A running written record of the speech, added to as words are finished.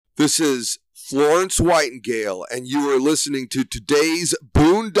This is Florence Whitingale, and you are listening to today's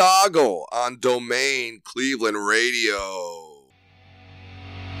Boondoggle on Domain Cleveland Radio.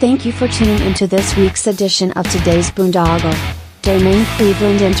 Thank you for tuning into this week's edition of today's Boondoggle. Domain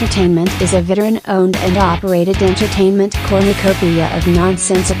Cleveland Entertainment is a veteran-owned and operated entertainment cornucopia of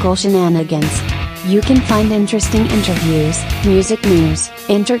nonsensical shenanigans. You can find interesting interviews, music news,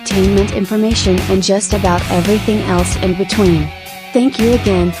 entertainment information, and just about everything else in between. Thank you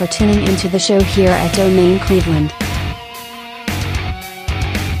again for tuning into the show here at Domain Cleveland.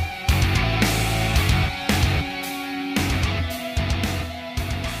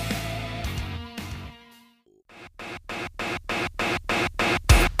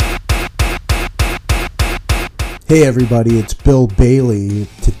 Hey everybody, it's Bill Bailey.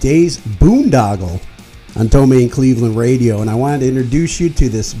 Today's Boondoggle on Domain Cleveland Radio, and I wanted to introduce you to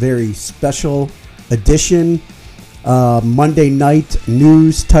this very special edition Monday night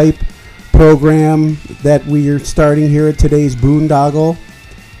news type program that we are starting here at today's Boondoggle.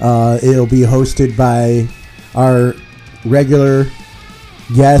 It'll be hosted by our regular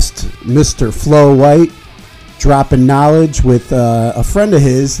guest, Mr. Flo White, dropping knowledge with a friend of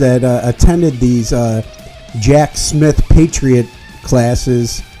his that attended these Jack Smith Patriot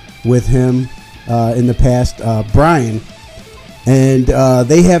classes with him in the past, Brian. And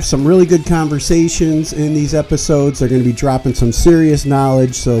they have some really good conversations in these episodes. They're going to be dropping some serious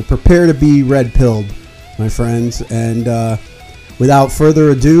knowledge, so prepare to be red-pilled, my friends. And without further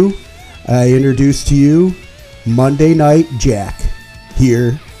ado, I introduce to you Monday Night Jack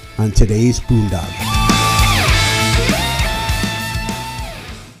here on today's Boondoggle.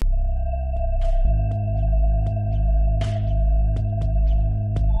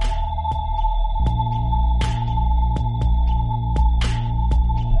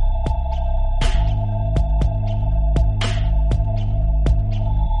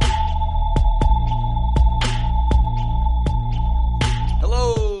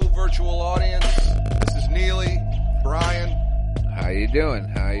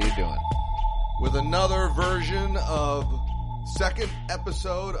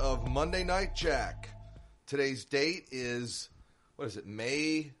 Episode of Monday Night Jack. Today's date is,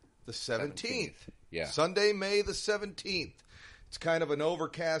 May the 17th. Yeah. Sunday, May the 17th. It's kind of an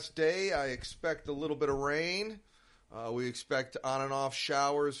overcast day. I expect a little bit of rain. We expect on and off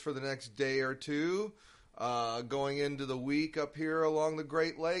showers for the next day or two. Going into the week up here along the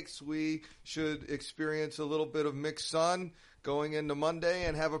Great Lakes, we should experience a little bit of mixed sun going into Monday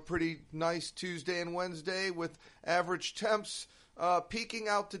and have a pretty nice Tuesday and Wednesday with average temps peaking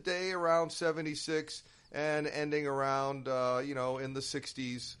out today around 76 and ending around, in the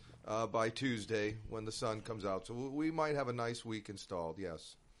 60s by Tuesday when the sun comes out. So we might have a nice week installed,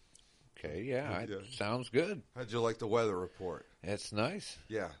 yes. Okay, yeah, sounds good. How'd you like the weather report? It's nice.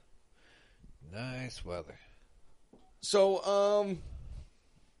 Yeah. Nice weather. So,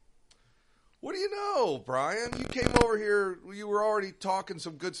 what do you know, Brian? You came over here, you were already talking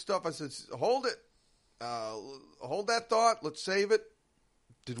some good stuff. I said, hold it. Hold that thought. Let's save it.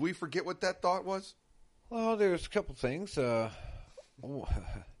 Did we forget what that thought was? Well, there's a couple things.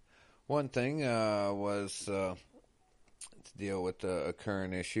 One thing was to deal with a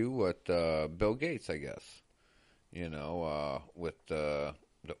current issue with Bill Gates, I guess. With the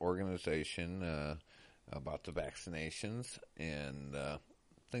organization about the vaccinations and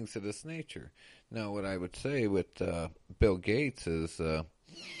things of this nature. Now, what I would say with Bill Gates is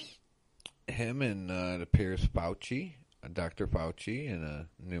him and it appears Fauci, Dr. Fauci, and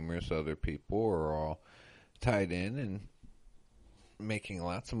numerous other people are all tied in and making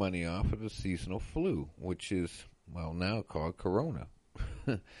lots of money off of the seasonal flu, which is, now called Corona.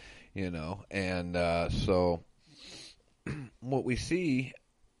 And so what we see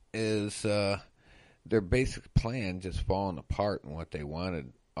is their basic plan just falling apart in what they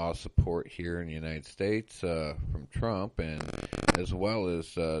wanted. All support here in the United States from Trump, and as well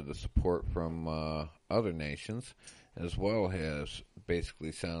as the support from other nations, as well as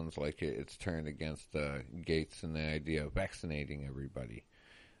basically sounds like it's turned against Gates and the idea of vaccinating everybody.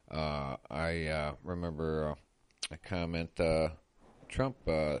 I remember a comment Trump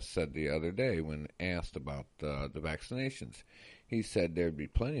said the other day when asked about the vaccinations. He said there'd be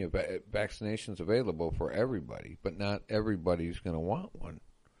plenty of vaccinations available for everybody, but not everybody's going to want one.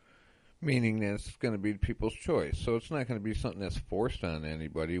 Meaning that it's going to be people's choice. So it's not going to be something that's forced on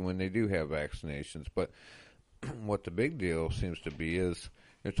anybody when they do have vaccinations. But what the big deal seems to be is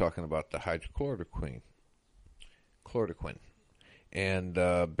you're talking about the hydrochloroquine.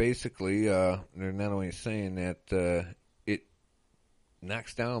 And basically, they're not only saying that it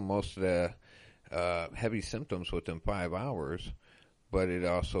knocks down most of the heavy symptoms within 5 hours, but it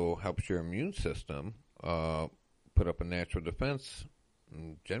also helps your immune system put up a natural defense.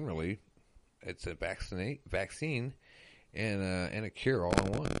 And generally, it's a vaccine and a cure all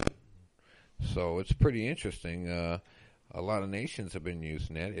in one. So it's pretty interesting. A lot of nations have been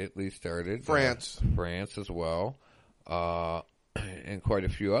using it. Italy started. France as well. And quite a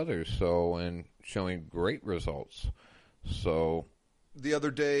few others. So, and showing great results. So, the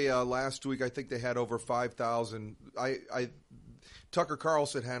other day, last week, I think they had over 5,000. Tucker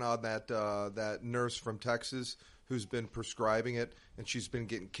Carlson had on that nurse from Texas who's been prescribing it, and she's been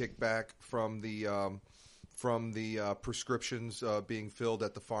getting kickback from the prescriptions being filled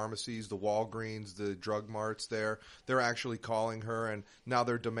at the pharmacies, the Walgreens, the drug marts there. They're actually calling her, and now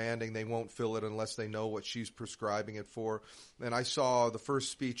they're demanding they won't fill it unless they know what she's prescribing it for. And I saw the first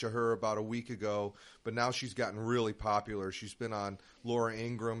speech of her about a week ago, but now she's gotten really popular. She's been on Laura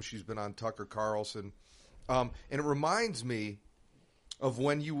Ingraham. She's been on Tucker Carlson. And it reminds me of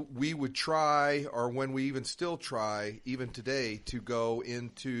when we would try, or when we even still try, even today, to go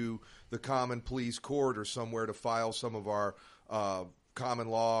into the common pleas court or somewhere to file some of our common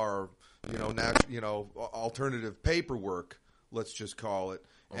law or alternative paperwork, let's just call it,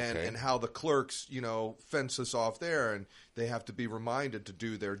 okay. and how the clerks fence us off there, and they have to be reminded to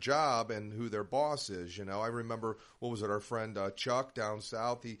do their job and who their boss is. I remember, what was it, our friend Chuck down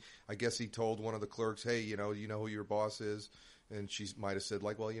south? I guess he told one of the clerks, hey, you know who your boss is. And she might have said,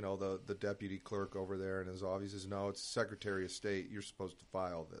 like, well, the deputy clerk over there in his office says, no, it's Secretary of State. You're supposed to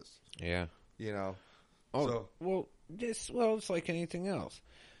file this. Yeah. Oh, so. Well, it's like anything else.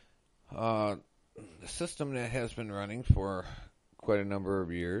 The system that has been running for quite a number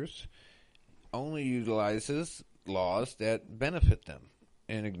of years only utilizes laws that benefit them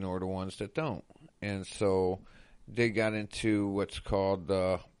and ignore the ones that don't. And so they got into what's called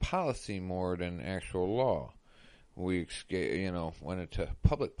policy more than actual law. We went into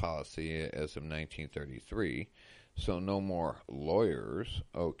public policy as of 1933, so no more lawyers,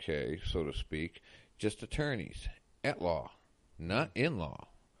 okay, so to speak, just attorneys at law, not in law.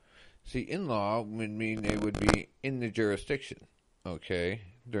 See, in law would mean they would be in the jurisdiction, okay?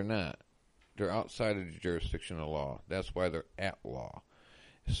 They're not. They're outside of the jurisdiction of law. That's why they're at law.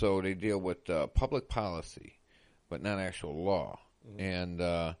 So they deal with public policy, but not actual law. Mm-hmm.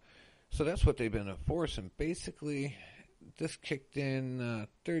 And so that's what they've been enforcing. Basically, this kicked in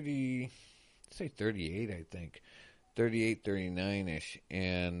 38, I think. 38, 39-ish,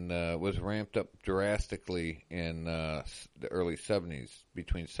 and was ramped up drastically in the early 70s,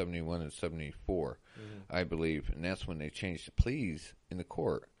 between 71 and 74, I believe. And that's when they changed the pleas in the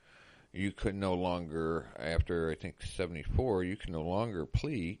court. You could no longer, after, I think, 74, you could no longer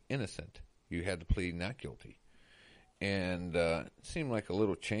plea innocent. You had to plead not guilty. And it seemed like a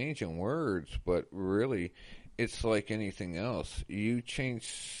little change in words, but really, it's like anything else. You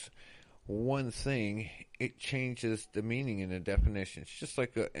change one thing, it changes the meaning and the definition. It's just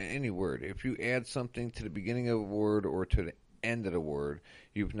like any word. If you add something to the beginning of a word or to the end of the word,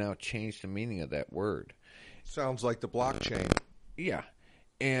 you've now changed the meaning of that word. Sounds like the blockchain. Yeah.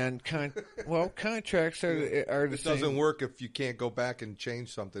 And contracts are the same. It doesn't work if you can't go back and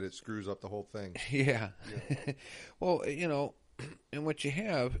change something. It screws up the whole thing. Yeah. Well, and what you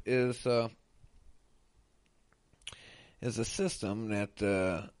have is a system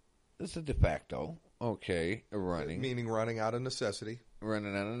that is a de facto, running. Meaning running out of necessity.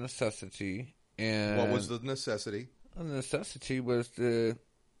 Running out of necessity. And what was the necessity? The necessity was to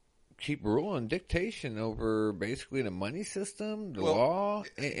keep rule and dictation over basically the money system, the law,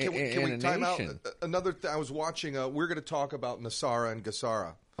 and we time nation. Out another thing I was watching? We're going to talk about Nasara and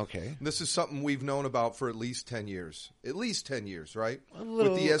Gassara. Okay. This is something we've known about for at least 10 years. At least 10 years, right?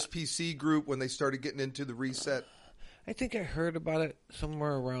 With the SPC group, when they started getting into the reset. I think I heard about it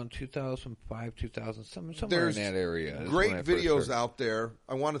somewhere around 2005, 2007, somewhere in that area. Great videos out there.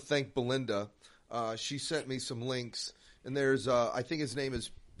 I want to thank Belinda. She sent me some links. And there's, I think his name is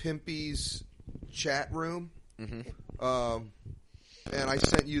Pimpy's chat room. Mm-hmm. And I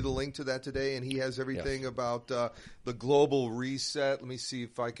sent you the link to that today, and he has everything about the global reset. Let me see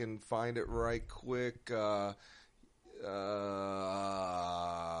if I can find it right quick.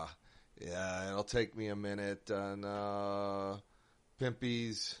 Yeah, it'll take me a minute. And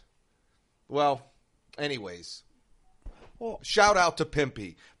Pimpy's. Well, anyways. Well, shout out to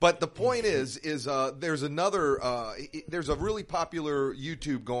Pimpy. But the point is there's another, there's a really popular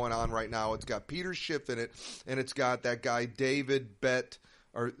YouTube going on right now. It's got Peter Schiff in it, and it's got that guy David Bett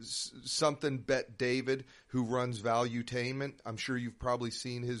or something Bet David, who runs Valuetainment. I'm sure you've probably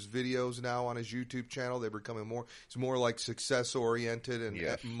seen his videos now on his YouTube channel. They're becoming it's more like success oriented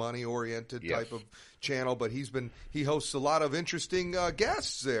and money oriented type of channel. But he hosts a lot of interesting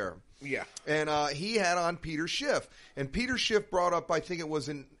guests there. Yeah. And he had on Peter Schiff. And Peter Schiff brought up, I think it was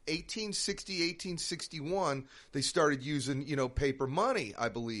in 1861, they started using, paper money, I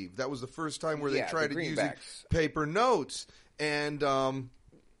believe. That was the first time where they tried to use paper notes. And the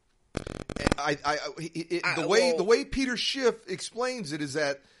way Peter Schiff explains it is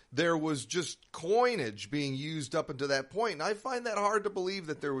that there was just coinage being used up until that point. And I find that hard to believe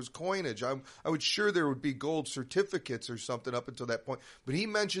that there was coinage. I would sure there would be gold certificates or something up until that point. But he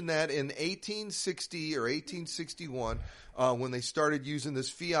mentioned that in 1860 or 1861, when they started using this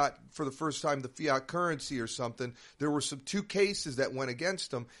fiat for the first time, the fiat currency or something, there were two cases that went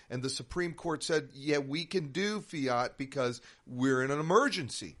against them. And the Supreme Court said, yeah, we can do fiat because we're in an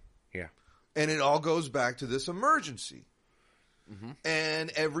emergency. Yeah. And it all goes back to this emergency. Mm-hmm. And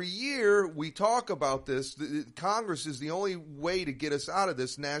every year we talk about this. Congress is the only way to get us out of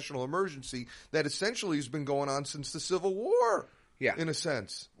this national emergency that essentially has been going on since the Civil War, in a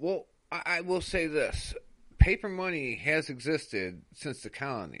sense. Well, I will say this. Paper money has existed since the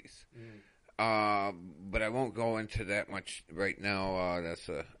colonies. But I won't go into that much right now. That's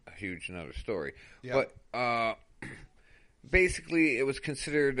a huge another story. Yeah. But basically it was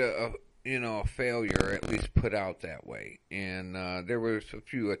considered a failure, at least put out that way. And there was a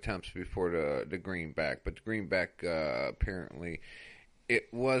few attempts before the greenback, but the greenback apparently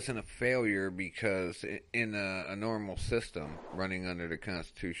it wasn't a failure because in a normal system running under the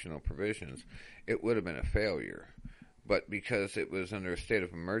constitutional provisions, it would have been a failure. But because it was under a state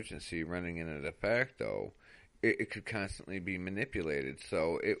of emergency running in a de facto, it could constantly be manipulated.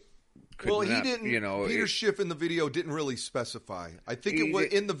 So it Peter Schiff in the video didn't really specify. I think it was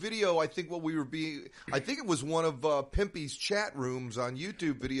in the video. I think it was one of Pimpy's chat rooms on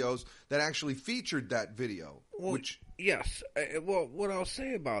YouTube videos that actually featured that video. Yes. Well, what I'll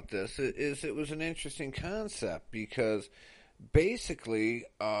say about this is it was an interesting concept because basically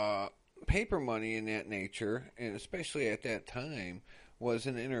paper money in that nature, and especially at that time, was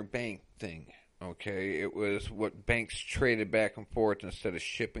an interbank thing. Okay, it was what banks traded back and forth instead of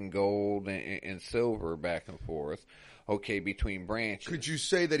shipping gold and silver back and forth, between branches. Could you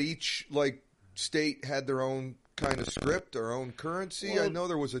say that each, state had their own kind of script, their own currency? Well, I know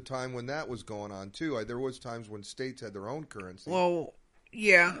there was a time when that was going on, too. There was times when states had their own currency. Well,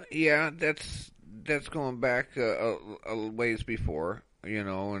 yeah, that's going back a ways before,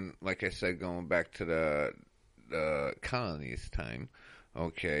 and like I said, going back to the colonies time.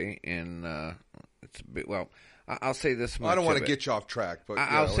 Okay, and it's a bit, I'll say this much. I don't want to get you off track, but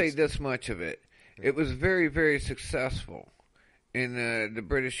I'll say this much of it. It was very, very successful, and the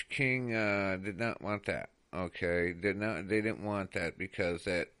British king did not want that. Okay, they didn't want that because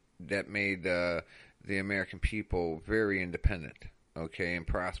that made the American people very independent. Okay, and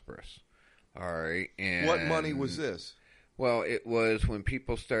prosperous. All right, and what money was this? Well, it was when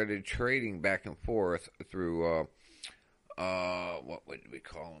people started trading back and forth through. What would we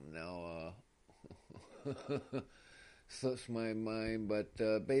call them now? Slips my mind, but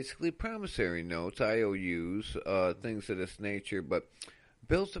basically promissory notes, IOUs, things of this nature. But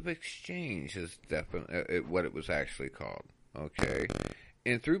bills of exchange is definitely what it was actually called. Okay,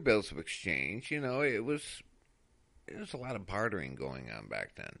 and through bills of exchange, it was a lot of bartering going on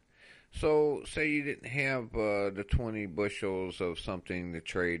back then. So, say you didn't have the 20 bushels of something to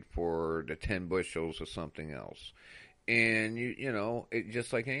trade for the 10 bushels of something else. And, it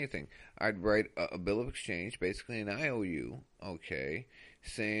just like anything. I'd write a bill of exchange, basically an IOU, okay,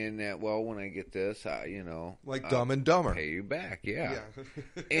 saying that, well, when I get this, like Dumb and Dumber. Pay you back, yeah.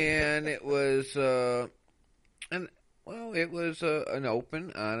 And it was, an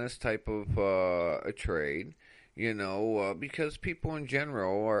open, honest type of a trade, because people in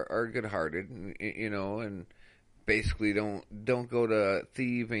general are good-hearted, and basically don't go to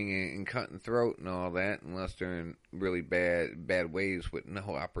thieving and cutting throat and all that unless they're in really bad ways with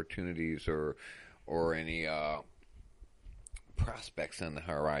no opportunities or any prospects on the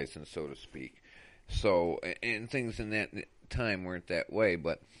horizon, so to speak. So, and things in that time weren't that way.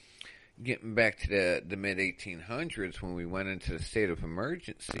 But getting back to the mid-1800s when we went into the state of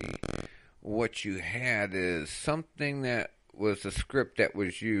emergency, what you had is something that was a script that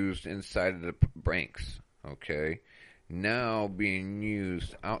was used inside of the banks. Okay, now being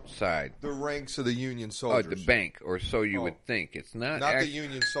used outside the ranks of the Union soldiers. The bank, or so you would think. It's not the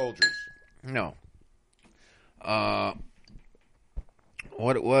Union soldiers. No.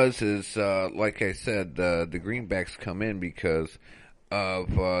 What it was is, like I said, the greenbacks come in because of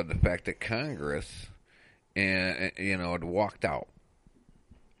the fact that Congress, and had walked out,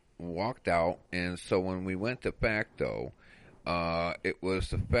 and so when we went de facto, it was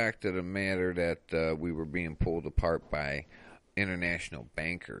the fact of the matter that we were being pulled apart by international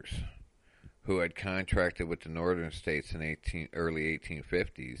bankers who had contracted with the northern states in early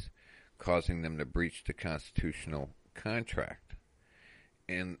 1850s, causing them to breach the constitutional contract.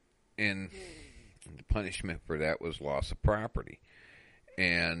 And the punishment for that was loss of property.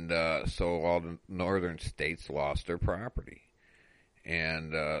 And so all the northern states lost their property.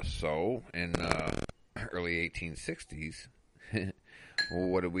 And so in early 1860s, well,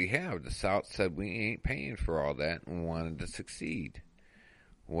 what did we have? The South said we ain't paying for all that and wanted to succeed.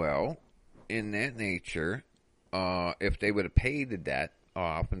 Well, in that nature, if they would have paid the debt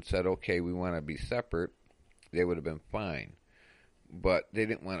off and said, okay, we want to be separate, they would have been fine. But they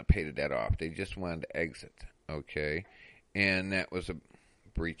didn't want to pay the debt off. They just wanted to exit, okay? And that was a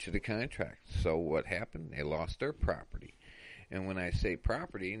breach of the contract. So what happened? They lost their property. And when I say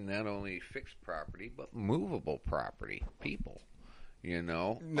property, not only fixed property, but movable property, people.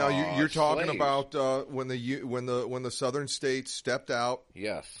 Now you're talking slaves. about when the southern states stepped out.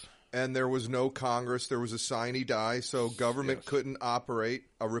 Yes. And there was no Congress. There was a sine die, so government couldn't operate.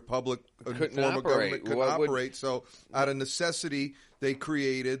 A republic, a form of government couldn't operate. So out of necessity, they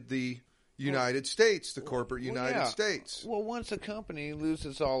created the United States, the corporate United States. Well, once a company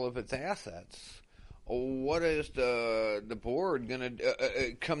loses all of its assets, what is the board going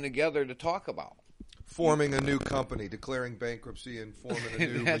to come together to talk about? Forming a new company, declaring bankruptcy, and forming a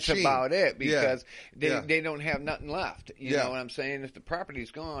new That's machine. about it, because they don't have nothing left. You know what I'm saying? If the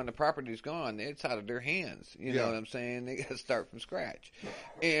property's gone, it's out of their hands. You know what I'm saying? They got to start from scratch.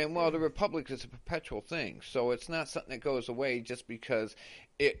 And, the republic is a perpetual thing, so it's not something that goes away just because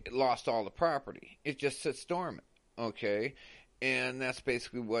it lost all the property. It just sits dormant, okay? And that's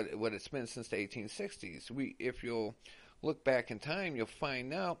basically what it's been since the 1860s. If you'll look back in time, you'll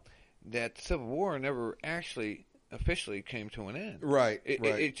find out that the Civil War never actually officially came to an end. Right,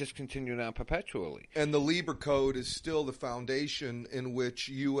 It just continued on perpetually. And the Lieber Code is still the foundation in which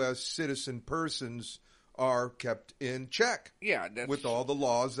U.S. citizen persons are kept in check. Yeah, with all the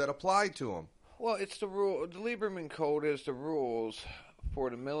laws that apply to them. Well, it's the rule. The Lieberman Code is the rules for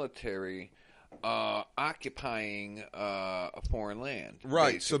the military occupying a foreign land.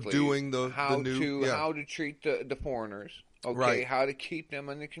 Right, basically. subduing how to treat the foreigners. Okay, right. How to keep them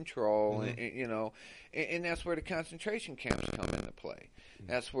under control, and that's where the concentration camps come into play.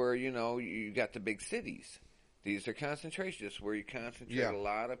 That's where, you got the big cities. These are concentrations where you concentrate a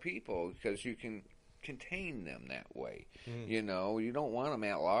lot of people because you can contain them that way. You don't want them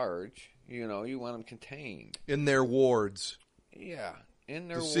at large. You want them contained. In their wards. Yeah, in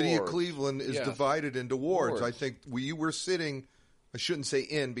their wards. The city of Cleveland is divided into wards. I think we were sitting, I shouldn't say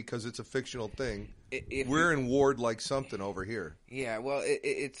in because it's a fictional thing. We're in ward like something over here. Yeah, well,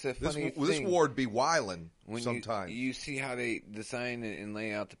 it's a funny thing. This ward be wildin' sometimes. You see how they design and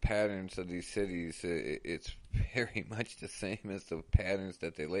lay out the patterns of these cities. It's very much the same as the patterns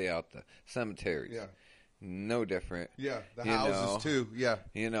that they lay out the cemeteries. Yeah. No different. Yeah, the houses too. Yeah.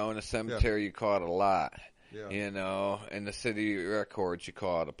 In a cemetery you call it a lot. Yeah. In the city records you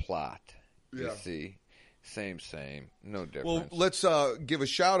call it a plot. Yeah. You see? Same, no difference. Well, let's give a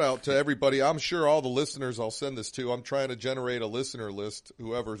shout out to everybody. I'm sure all the listeners I'll send this to. I'm trying to generate a listener list.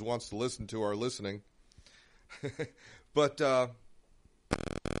 Whoever wants to listen to are listening. But I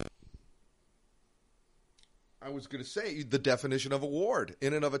was going to say the definition of a ward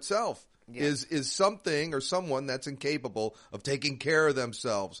in and of itself is something or someone that's incapable of taking care of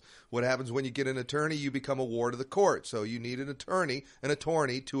themselves. What happens when you get an attorney? You become a ward of the court. So you need an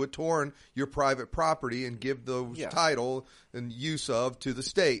attorney to attorn your private property and give the title and use of to the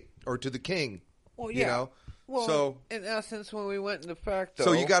state or to the king. Well, Well, so in essence, when we went into facto,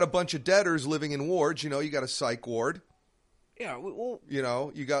 so you got a bunch of debtors living in wards. You got a psych ward. Yeah, well,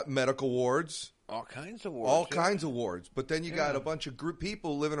 you got medical wards. All kinds of wards. All kinds of wards. But then you got a bunch of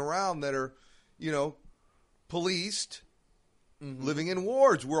people living around that are, policed, living in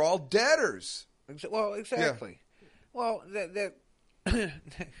wards. We're all debtors. Well, exactly. Yeah. Well, that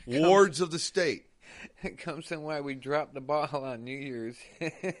wards of the state. It comes in why we dropped the ball on New Year's.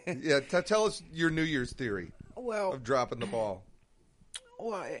 Tell us your New Year's theory of dropping the ball.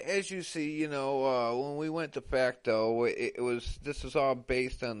 Well, as you see, when we went to facto, this was all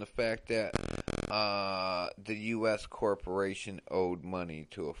based on the fact that the U.S. corporation owed money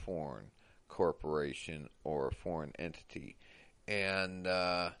to a foreign corporation or a foreign entity. And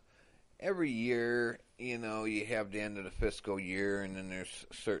every year, you have the end of the fiscal year, and then there's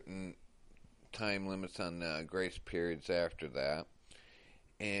certain time limits on grace periods after that.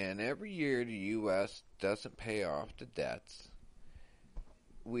 And every year the U.S. doesn't pay off the debts.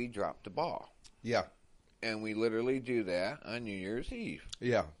 We drop the ball. Yeah. And we literally do that on New Year's Eve.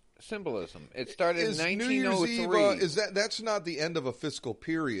 Yeah. Symbolism. It started in 1903. New Year's Eve, that's not the end of a fiscal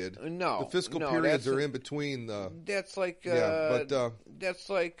period. No. The fiscal periods are in between the... That's like... that's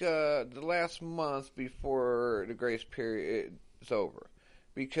like the last month before the grace period is over.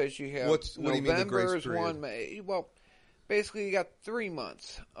 Because you have... What do you mean the grace period? One May. Well, basically you got 3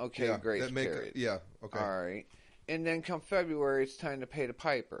 months, grace period. Yeah, okay. All right. And then come February, it's time to pay the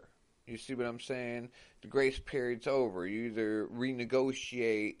piper. You see what I'm saying? The grace period's over. You either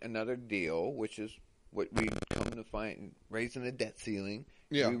renegotiate another deal, which is what we come to find, raising the debt ceiling.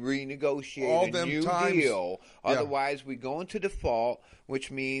 Yeah. We renegotiate a new deal. Yeah. Otherwise, we go into default, which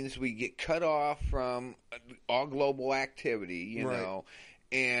means we get cut off from all global activity, you know.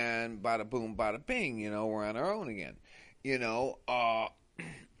 And bada boom, bada bing, we're on our own again.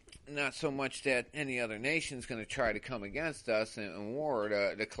 Not so much that any other nation's going to try to come against us in war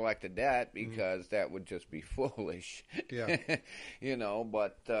to collect a debt, because that would just be foolish. Yeah.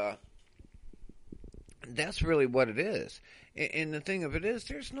 But that's really what it is. And the thing of it is,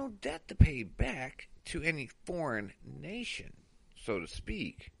 there's no debt to pay back to any foreign nation, so to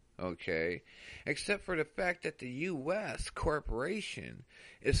speak. Okay, except for the fact that the U.S. corporation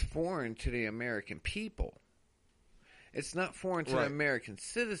is foreign to the American people. It's not foreign to the American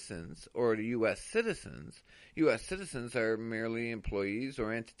citizens or the U.S. citizens. U.S. citizens are merely employees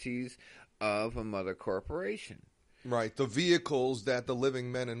or entities of a mother corporation. Right. The vehicles that the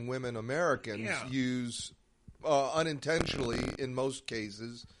living men and women Americans use unintentionally, in most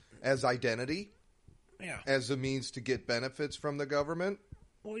cases, as identity, as a means to get benefits from the government.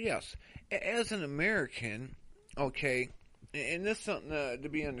 Well, yes. As an American, okay, and this is something to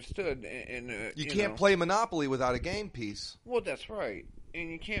be understood. You can't play Monopoly without a game piece. Well, that's right.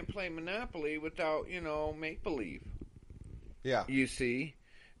 And you can't play Monopoly without, make-believe. Yeah. You see?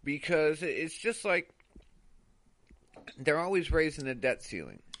 Because it's just like they're always raising the debt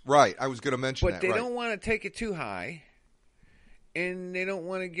ceiling. Right. I was going to mention that. But they don't want to take it too high, and they don't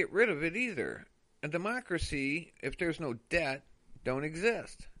want to get rid of it either. A democracy, if there's no debt, don't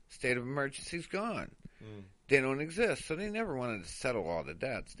exist. State of emergency's gone. They don't exist, so they never wanted to settle all the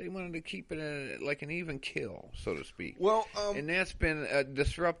debts. They wanted to keep it like an even kill, so to speak. Well, and that's been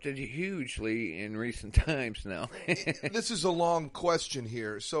disrupted hugely in recent times now. This is a long question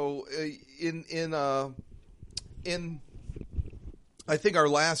here. So, in I think our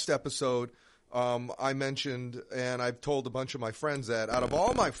last episode, I mentioned, and I've told a bunch of my friends that out of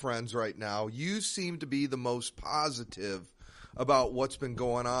all my friends right now, you seem to be the most positive about what's been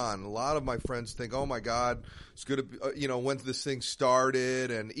going on. A lot of my friends think, oh my God, it's good to, when this thing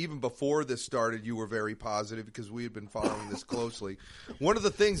started, and even before this started, you were very positive because we had been following this closely. One of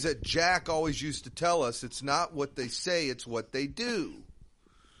the things that Jack always used to tell us, it's not what they say, it's what they do.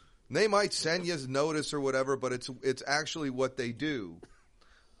 And they might send you a notice or whatever, but it's actually what they do.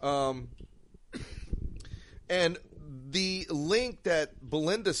 And the link that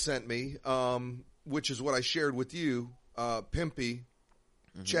Belinda sent me, which is what I shared with you, Pimpy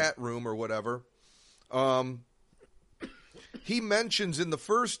chat room or whatever. He mentions in the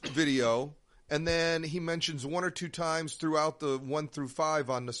first video, and then he mentions 1 or 2 times throughout the 1 through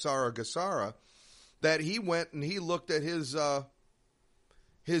 5 on Nasara Gasara, that he went and he looked at his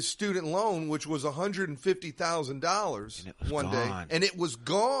student loan, which was $150,000 one day, and it was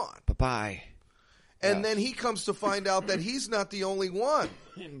gone. Bye-bye. And then he comes to find out that he's not the only one.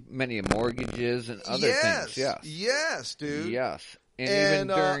 Many mortgages and other things. Yes, dude. Yes. And even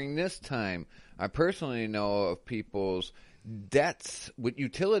during this time, I personally know of people's debts with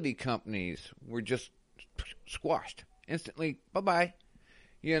utility companies were just squashed instantly. Bye-bye.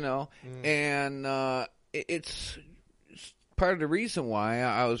 And it's part of the reason why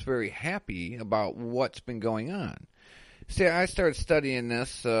I was very happy about what's been going on. See, I started studying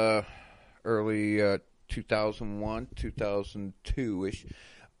this early 2001, 2002-ish,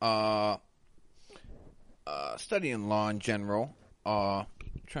 studying law in general,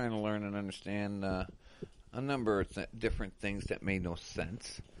 trying to learn and understand a number of different things that made no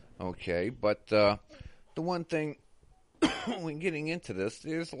sense, okay? But the one thing, when getting into this,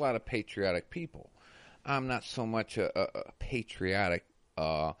 there's a lot of patriotic people. I'm not so much a patriotic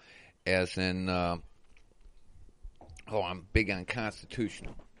as in, I'm big on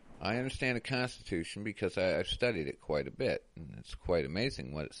constitutional. I understand the Constitution because I've studied it quite a bit, and it's quite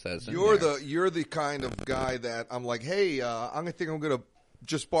amazing what it says in there. You're the kind of guy that I'm like, hey, I'm gonna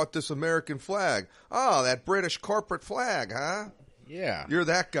just bought this American flag. Oh, that British corporate flag, huh? Yeah. You're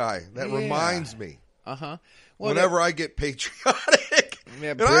that guy. That reminds me. Uh-huh. Whenever I get patriotic,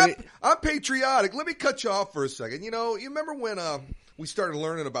 Yeah, And I'm patriotic. Let me cut you off for a second. You remember when we started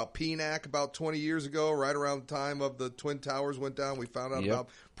learning about PNAC about 20 years ago, right around the time of the Twin Towers went down? We found out about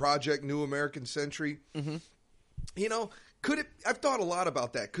Project New American Century. Mm-hmm. I've thought a lot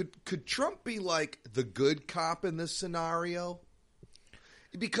about that. Could Trump be like the good cop in this scenario?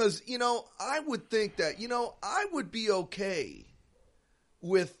 Because, I would think that, I would be okay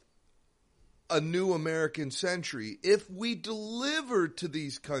with a new American century if we delivered to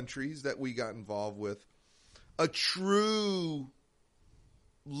these countries that we got involved with a true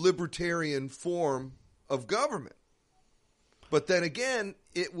libertarian form of government. But then again,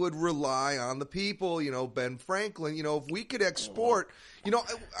 it would rely on the people, Ben Franklin, if we could export,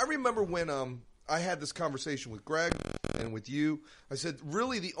 I remember when I had this conversation with Greg and with you. I said,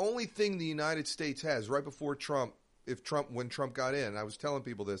 really, the only thing the United States has right before Trump, when Trump got in, I was telling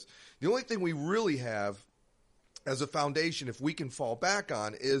people this, the only thing we really have as a foundation, if we can fall back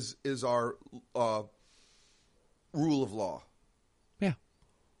on, is our rule of law. Yeah.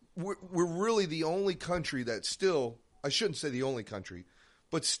 We're really the only country that still, I shouldn't say the only country,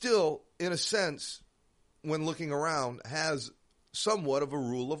 but still, in a sense, when looking around, has somewhat of a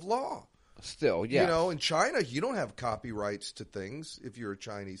rule of law. Still, yeah. In China, you don't have copyrights to things. If you're a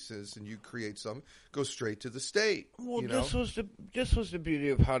Chinese citizen, you create some, go straight to the state. Well, this was the beauty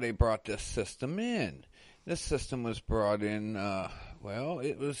of how they brought this system in. This system was brought in,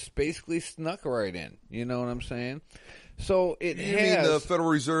 it was basically snuck right in. You know what I'm saying? So you mean the Federal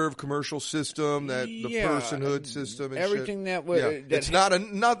Reserve commercial system, the personhood system, and everything shit? It's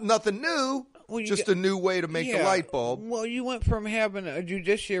not nothing new. Just a new way to make the light bulb. Well, you went from having a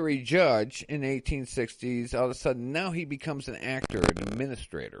judiciary judge in the 1860s, all of a sudden now he becomes an actor, an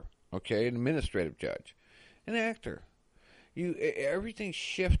administrator, okay, an administrative judge, an actor. Everything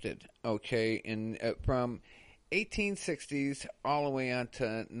shifted, okay, from 1860s all the way on to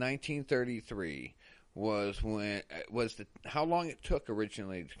 1933 how long it took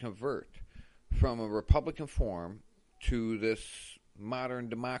originally to convert from a Republican form to this modern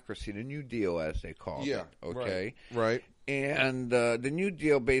democracy, the New Deal, as they call it. Okay, right. And the New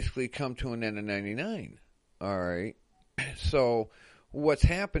Deal basically come to an end in '99. All right. So what's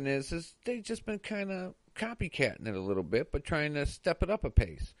happened is they've just been kind of copycatting it a little bit, but trying to step it up a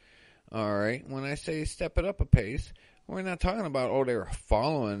pace. All right. When I say step it up a pace, we're not talking about, they were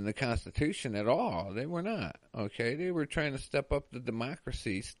following the Constitution at all. They were not. Okay. They were trying to step up the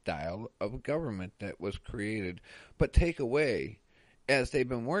democracy style of government that was created, but take away, as they've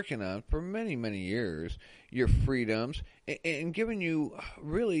been working on for many, many years, your freedoms, and giving you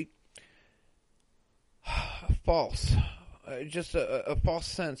really false, just a false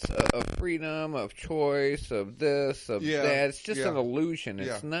sense of freedom, of choice, of this, of that. It's just an illusion.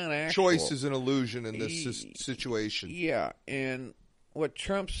 It's not actual. Choice is an illusion in this situation. Yeah, and what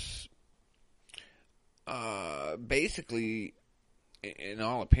Trump's basically, in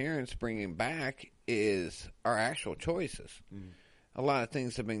all appearance, bringing back is our actual choices. A lot of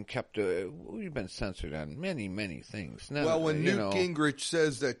things have been kept. We've been censored on many, many things. When Newt Gingrich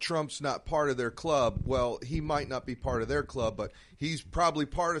says that Trump's not part of their club, well, he might not be part of their club, but he's probably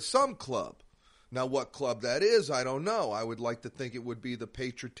part of some club. Now, what club that is, I don't know. I would like to think it would be the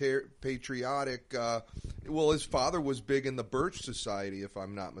patriotic. His father was big in the Birch Society, if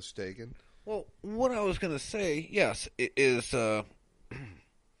I'm not mistaken. Well, what I was going to say, yes, is.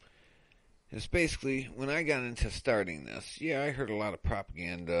 It's basically, when I got into starting this, I heard a lot of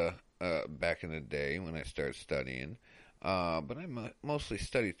propaganda back in the day when I started studying, but I mostly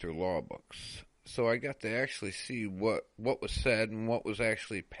studied through law books. So I got to actually see what was said and what was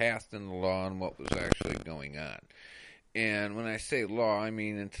actually passed in the law and what was actually going on. And when I say law, I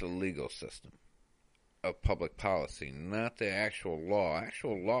mean into the legal system of public policy, not the actual law.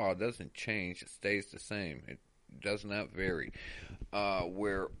 Actual law doesn't change. It stays the same. It does not vary.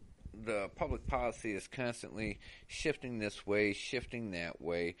 Where the public policy is constantly shifting this way, shifting that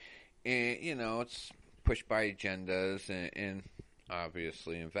way, and it's pushed by agendas and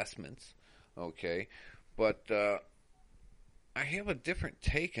obviously investments. Okay, but I have a different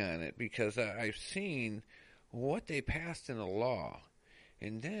take on it because I've seen what they passed in the law,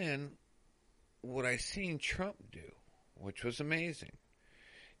 and then what I seen Trump do, which was amazing.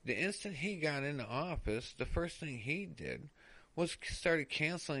 The instant he got into office, the first thing he did was started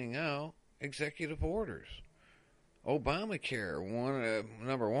canceling out executive orders. Obamacare,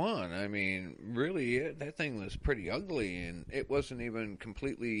 number one. I mean, really, that thing was pretty ugly, and it wasn't even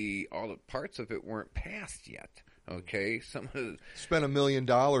completely, all the parts of it weren't passed yet. Okay, spent $1 million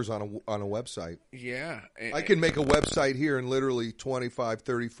on a website. Yeah, I can make a website here in literally 25,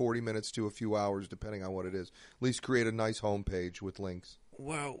 30, 40 minutes to a few hours, depending on what it is. At least create a nice homepage with links.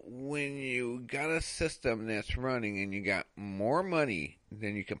 Well, when you got a system that's running and you got more money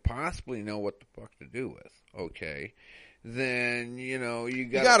than you can possibly know what the fuck to do with, okay, then, you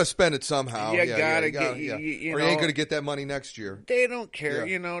got to spend it somehow. You yeah, gotta you gotta, get, or you know, ain't going to get that money next year. They don't care,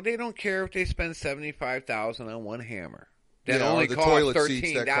 Yeah. They don't care if they spend $75,000 on one hammer. That Yeah, or only the costs toilet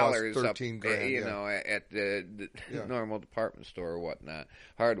seats $13, that cost $13 grand, at the Yeah. normal department store or whatnot,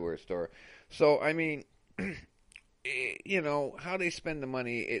 hardware store. So, I mean, how they spend the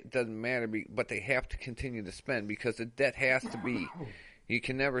money, it doesn't matter, but they have to continue to spend because the debt has to be. You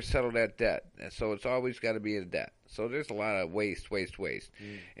can never settle that debt, so it's always got to be a debt. So there's a lot of waste.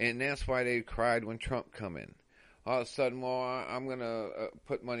 And that's why they cried when Trump come in. All of a sudden, well, I'm going to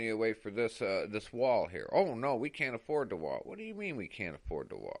put money away for this wall here. Oh, no, we can't afford the wall. What do you mean we can't afford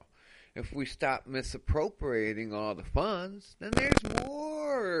the wall? If we stop misappropriating all the funds, then there's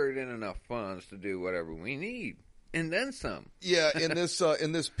more than enough funds to do whatever we need. And then some. Yeah, in this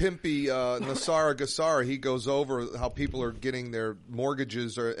pimpy Nasara Gassara, he goes over how people are getting their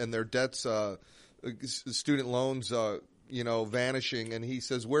mortgages and their debts, student loans, vanishing. And he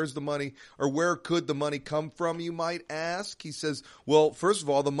says, where's the money, or where could the money come from, you might ask? He says, well, first of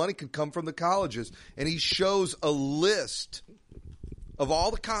all, the money could come from the colleges. And he shows a list of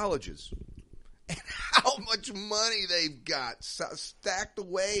all the colleges and how much money they've got stacked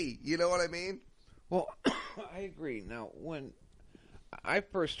away. You know what I mean? Well, I agree. Now, when I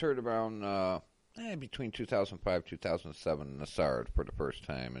first heard about between 2005 2007 Nassard for the first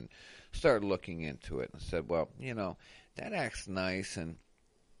time and started looking into it and said, well, that act's nice, and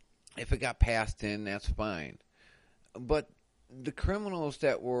if it got passed in, that's fine. But the criminals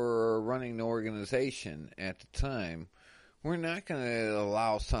that were running the organization at the time were not going to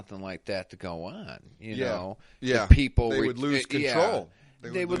allow something like that to go on. Yeah. The people they would lose control.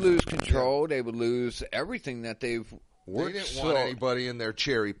 They would lose control. They would lose everything that they've worked. They didn't want anybody in their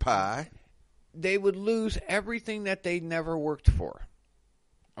cherry pie. They would lose everything that they never worked for.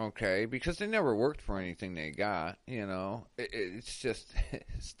 Okay, because they never worked for anything they got. It's just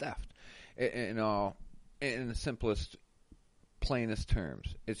it's theft. In the simplest, plainest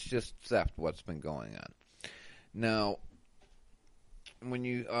terms, it's just theft. What's been going on now? When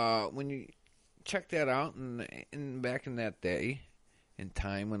you check that out, and back in that day. In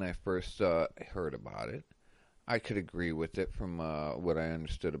time when I first heard about it, I could agree with it from what I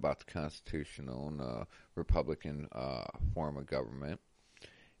understood about the constitutional and Republican form of government.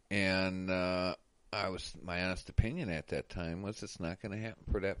 And my honest opinion at that time was it's not going to happen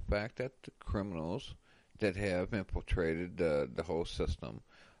for that fact that the criminals that have infiltrated the whole system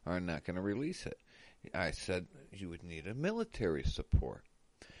are not going to release it. I said you would need a military support.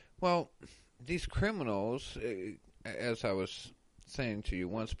 Well, these criminals, as I was saying to you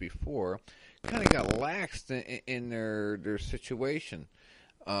once before, kind of got laxed in their situation.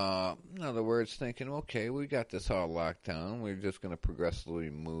 In other words, thinking, okay, we got this all locked down. We're just going to progressively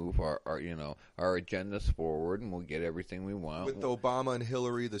move our agendas forward, and we'll get everything we want. With Obama and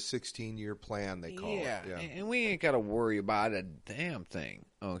Hillary, the 16-year plan, they call it. Yeah, and we ain't got to worry about a damn thing,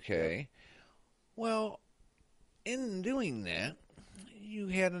 okay? Well, in doing that, you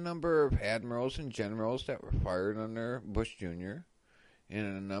had a number of admirals and generals that were fired under Bush Jr.,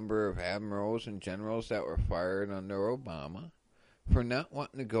 and a number of admirals and generals that were fired under Obama for not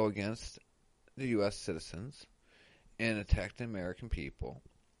wanting to go against the U.S. citizens and attack the American people.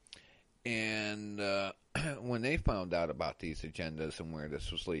 And when they found out about these agendas and where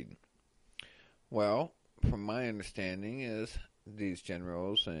this was leading, well, from my understanding is these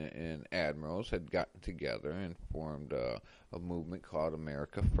generals and admirals had gotten together and formed a movement called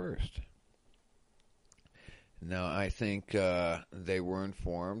America First. Now, I think they were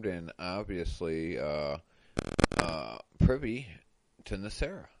informed and obviously privy to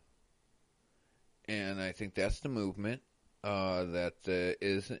Nasara. And I think that's the movement that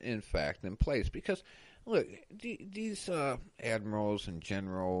is, in fact, in place. Because, look, these admirals and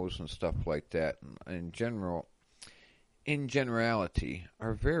generals and stuff like that, in generality,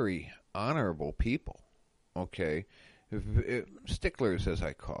 are very honorable people, okay? Sticklers, as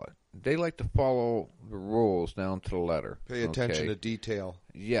I call it. They like to follow the rules down to the letter. Pay attention to detail.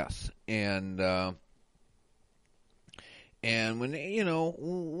 Yes, and when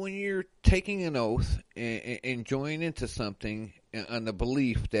when you're taking an oath and joining into something on the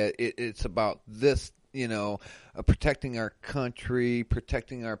belief that it's about this, protecting our country,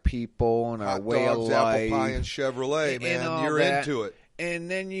 protecting our people, and our way of life, apple pie, and Chevrolet, man, you're that. Into it.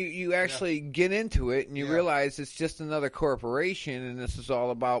 And then you actually get into it, and you realize it's just another corporation, and this is all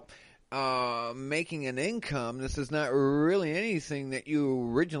about making an income. This is not really anything that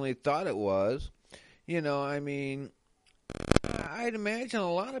you originally thought it was. I I'd imagine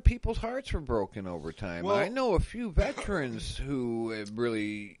a lot of people's hearts were broken over time. Well, I know a few veterans who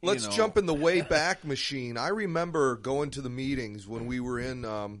really. Let's jump in the way back machine. I remember going to the meetings when we were in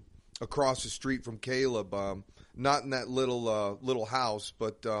across the street from Caleb. Not in that little house,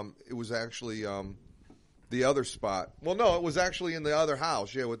 but it was actually the other spot. Well, no, it was actually in the other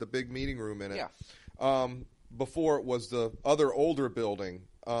house, with the big meeting room in it. Yeah. Before it was the other older building.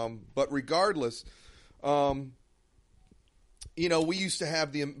 But regardless, we used to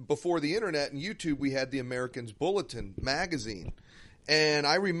have before the internet and YouTube, we had the Americans Bulletin magazine. And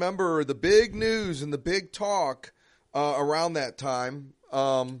I remember the big news and the big talk around that time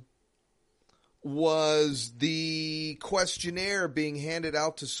was the questionnaire being handed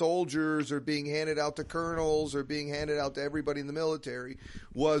out to soldiers or being handed out to colonels or being handed out to everybody in the military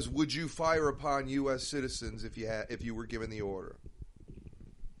was, would you fire upon U.S. citizens if you were given the order?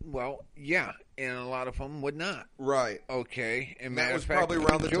 Well, yeah, and a lot of them would not. Right. Okay. And that was probably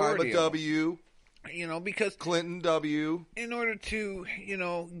around the time of W. Because Clinton W. In order to,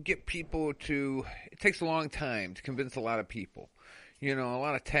 get people to, it takes a long time to convince a lot of people. A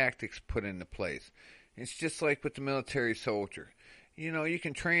lot of tactics put into place. It's just like with the military soldier. You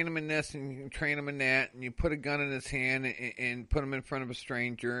can train him in this and you can train him in that, and you put a gun in his hand and put him in front of a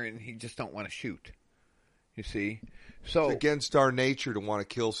stranger, and he just don't want to shoot. You see? So it's against our nature to want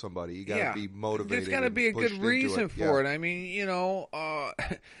to kill somebody. You got to be motivated. There's got to be a good reason for it. I mean,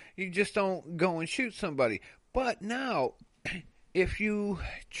 you just don't go and shoot somebody. But now, if you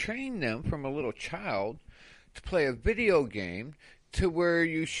train them from a little child to play a video game to where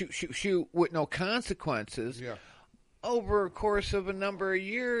you shoot with no consequences, over a course of a number of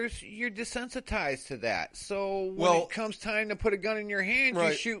years, you're desensitized to that. So when it comes time to put a gun in your hand,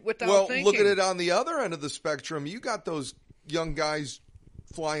 you shoot without thinking. Look at it on the other end of the spectrum. You got those young guys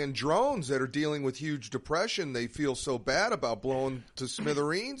flying drones that are dealing with huge depression. They feel so bad about blowing to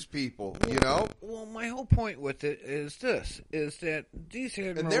smithereens people, Well, my whole point with it is that these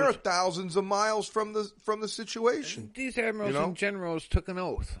admirals... And they're thousands of miles from the situation. These admirals and generals took an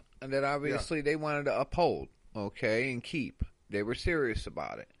oath that obviously they wanted to uphold. Okay, and keep. They were serious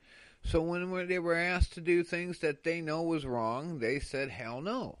about it. So when they were asked to do things that they know was wrong, they said, hell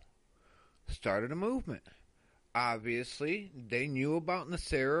no. Started a movement. Obviously, they knew about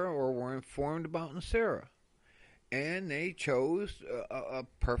Nasera or were informed about Nasera. And they chose a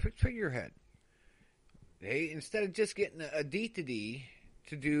perfect figurehead. They, instead of just getting a D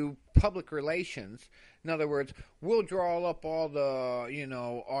to do public relations, in other words, we'll draw up all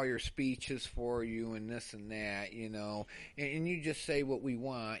the, all your speeches for you and this and that, and you just say what we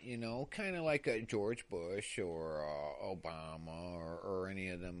want, kind of like a George Bush or Obama or any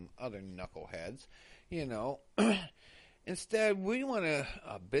of them other knuckleheads, Instead, we want a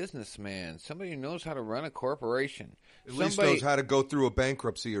businessman, somebody who knows how to run a corporation. At least knows how to go through a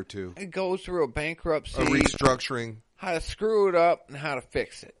bankruptcy or two. It goes through a bankruptcy. A restructuring. How to screw it up and how to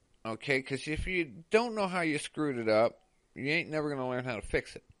fix it. Okay? Because if you don't know how you screwed it up, you ain't never going to learn how to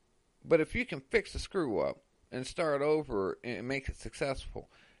fix it. But if you can fix the screw up and start over and make it successful,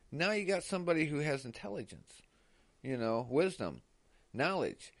 now you got somebody who has intelligence, wisdom,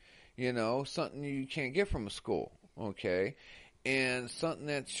 knowledge, something you can't get from a school. Okay, and something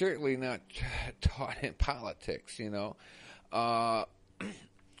that's certainly not taught in politics, But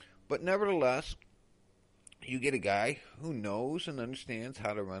nevertheless, you get a guy who knows and understands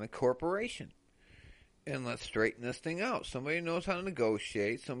how to run a corporation. And let's straighten this thing out. Somebody who knows how to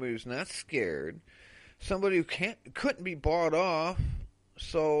negotiate, somebody who's not scared, somebody who couldn't be bought off.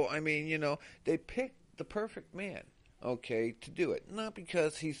 So, they picked the perfect man. Okay, to do it. Not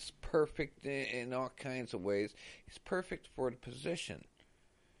because he's perfect in all kinds of ways. He's perfect for the position.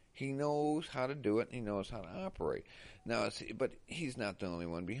 He knows how to do it, and he knows how to operate. Now, but he's not the only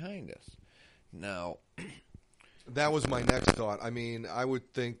one behind us. Now, that was my next thought. I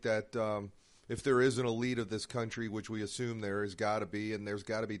would think that if there is an elite of this country, which we assume there has got to be, and there's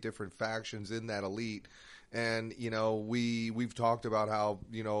got to be different factions in that elite. And, we've talked about how,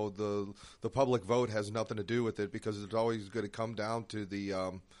 the public vote has nothing to do with it because it's always going to come down to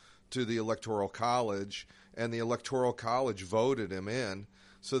the Electoral College, and the Electoral College voted him in.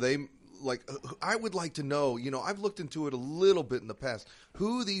 So I would like to know, I've looked into it a little bit in the past,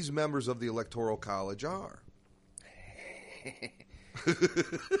 who these members of the Electoral College are.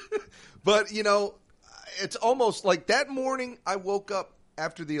 But, it's almost like that morning I woke up.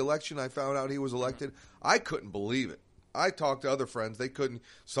 After the election, I found out he was elected. I couldn't believe it. I talked to other friends. They couldn't.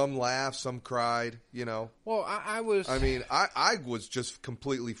 Some laughed, some cried, Well, I was... I was just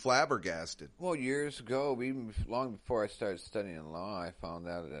completely flabbergasted. Well, years ago, even long before I started studying law, I found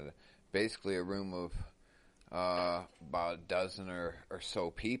out that basically a room of about a dozen or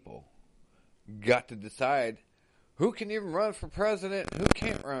so people got to decide who can even run for president, who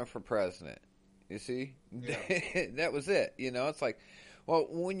can't run for president. You see? Yeah. That was it. It's like, well,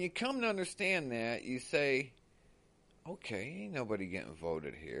 when you come to understand that, you say, okay, ain't nobody getting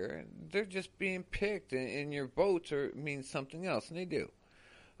voted here. They're just being picked, and your votes mean something else, and they do.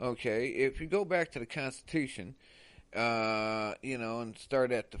 Okay, if you go back to the Constitution, and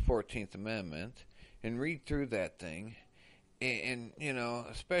start at the 14th Amendment and read through that thing, and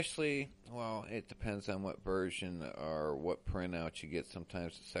especially, well, it depends on what version or what printout you get.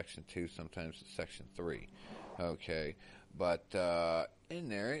 Sometimes it's Section 2, sometimes it's Section 3. Okay, but in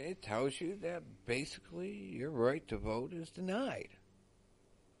there it tells you that basically your right to vote is denied.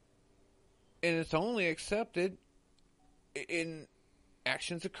 And it's only accepted in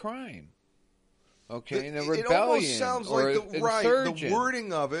actions of crime. Okay, and a rebellion. It almost sounds like the insurgent.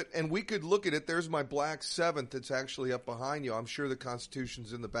 wording of it, and we could look at it. There's my black 7th that's actually up behind you. I'm sure the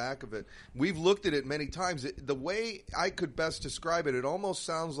Constitution's in the back of it. We've looked at it many times. The way I could best describe it, it almost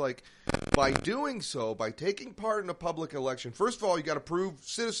sounds like by doing so, by taking part in a public election, first of all, you got to prove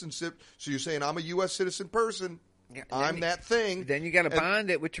citizenship. So you're saying, I'm a U.S. citizen person. Yeah, I'm that thing. Then you got to bond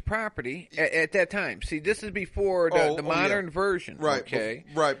it with your property at that time. See, this is before the modern version. Right. Okay.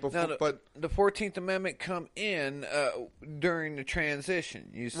 Right. Before, now, but the 14th Amendment come in during the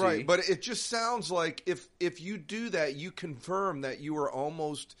transition. You see. Right. But it just sounds like if you do that, you confirm that you are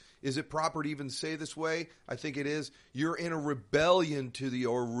almost. Is it proper to even say this way? I think it is. You're in a rebellion to the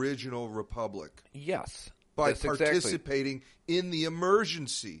original republic. Yes. By participating in the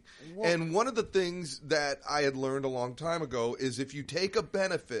emergency. And one of the things that I had learned a long time ago is if you take a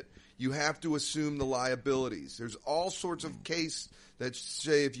benefit, you have to assume the liabilities. There's all sorts of cases that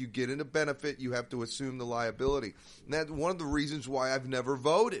say if you get in a benefit, you have to assume the liability. And that's one of the reasons why I've never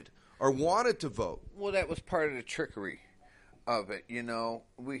voted or wanted to vote. Well, that was part of the trickery of it.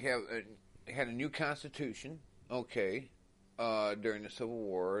 We had a new Constitution, okay, during the Civil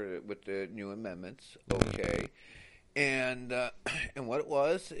War with the new amendments, okay, and what it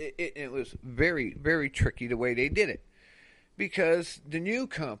was very, very tricky the way they did it, because the new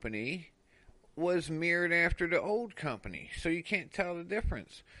company was mirrored after the old company, so you can't tell the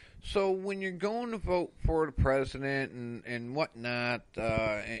difference. So when you're going to vote for the president and whatnot,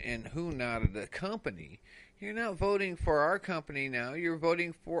 and who not of the company, you're not voting for our company now, you're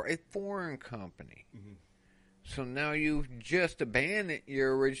voting for a foreign company. Mm-hmm. So now you've just abandoned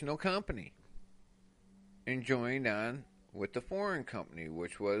your original company and joined on with the foreign company,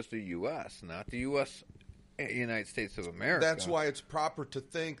 which was the U.S., not the United States of America. That's why it's proper to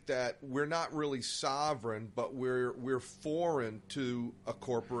think that we're not really sovereign, but we're foreign to a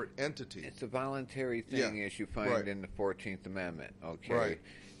corporate entity. It's a voluntary thing, as you find in the 14th Amendment. Okay, right.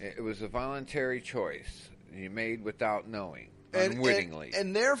 It was a voluntary choice you made without knowing. Unwittingly.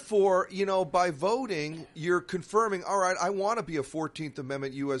 And therefore, by voting, you're confirming, all right, I want to be a 14th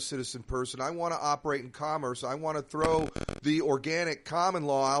Amendment U.S. citizen person. I want to operate in commerce. I want to throw the organic common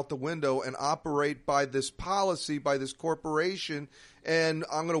law out the window and operate by this policy, by this corporation, and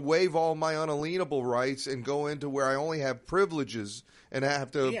I'm going to waive all my unalienable rights and go into where I only have privileges and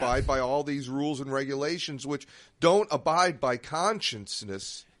have to abide by all these rules and regulations, which don't abide by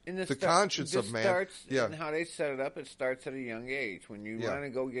consciousness. The conscience of man. Starts, and how they set it up, it starts at a young age. When you want to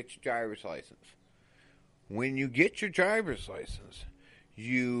go get your driver's license. When you get your driver's license,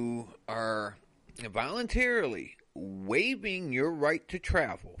 you are voluntarily waiving your right to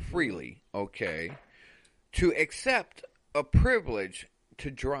travel freely, okay, to accept a privilege to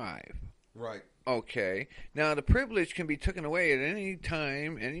drive. Right. Okay. Now, the privilege can be taken away at any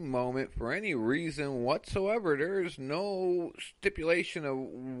time, any moment, for any reason whatsoever. There is no stipulation of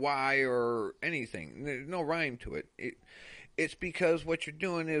why or anything. There's no rhyme to it. It's because what you're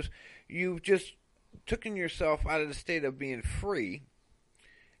doing is you've just taken yourself out of the state of being free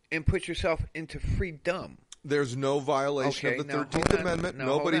and put yourself into freedom. There's no violation of the 13th Amendment.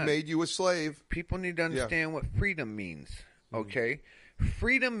 Nobody made you a slave. People need to understand what freedom means. Okay?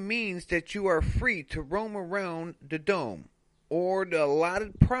 Freedom means that you are free to roam around the dome or the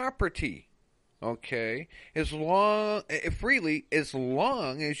allotted property, okay, freely as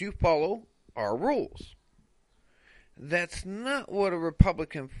long as you follow our rules. That's not what a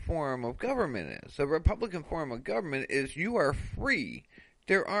Republican form of government is. A Republican form of government is you are free.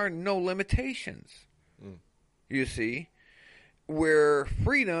 There are no limitations. You see, where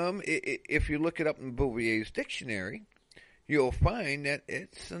freedom, if you look it up in Bouvier's dictionary, you'll find that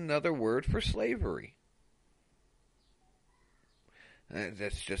it's another word for slavery.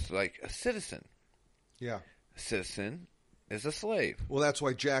 That's just like a citizen. Yeah. A citizen is a slave. Well, that's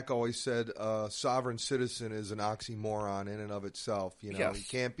why Jack always said sovereign citizen is an oxymoron in and of itself. You know, Yes. you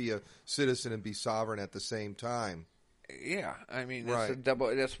can't be a citizen and be sovereign at the same time. Yeah, I mean, Right.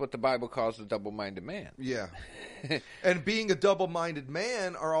 that's what the Bible calls a double-minded man. Yeah. And being a double-minded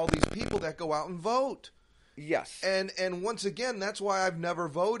man are all these people that go out and vote. Yes. And once again, that's why I've never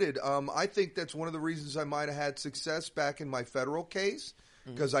voted. I think that's one of the reasons I might have had success back in my federal case,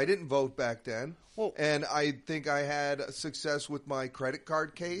 because I didn't vote back then. Well- and I think I had success with my credit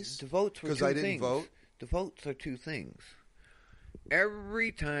card case The votes were because two I didn't things. vote. The votes are two things.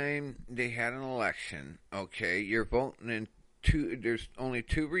 Every time they had an election, okay, you're voting in two. There's only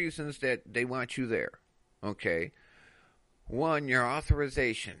two reasons that they want you there. Okay, one, your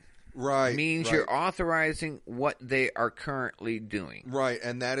authorization Right. means right. you're authorizing what they are currently doing. Right,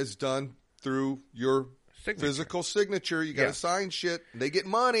 and that is done through your Signature. physical signature. You got to Yes. sign shit. They get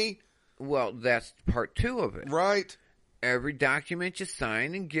money. Well, that's part two of it. Right. Every document you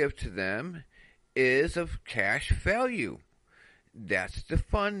sign and give to them is of cash value. That's the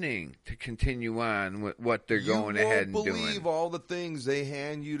funding to continue on with what they're going ahead and You doing. won't believe all the things they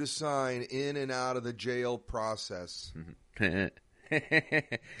hand you to sign in and out of the jail process.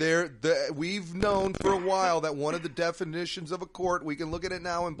 We've known for a while that one of the definitions of a court, we can look at it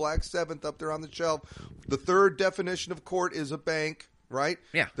now in Black 7th up there on the shelf, the third definition of court is a bank, right?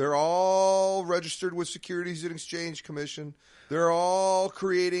 Yeah. They're all registered with Securities and Exchange Commission. They're all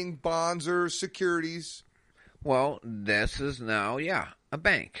creating bonds or securities. Well, this is now, a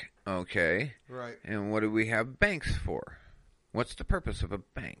bank, okay? Right. And what do we have banks for? What's the purpose of a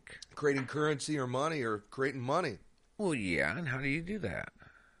bank? Creating currency or money or creating money. Well, yeah, and how do you do that?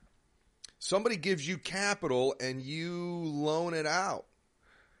 Somebody gives you capital and you loan it out.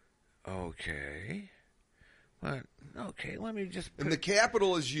 Okay. But, okay, let me just put And the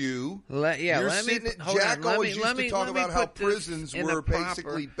capital is you. Let me Jack always used to talk about how prisons were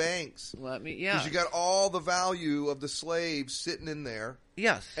basically banks. Because Because you got all the value of the slaves sitting in there.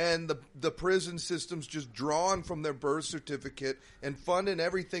 Yes. And the prison system's just drawn from their birth certificate and funding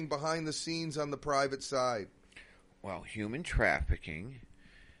everything behind the scenes on the private side. Well, human trafficking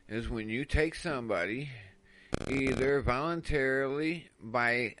is when you take somebody either voluntarily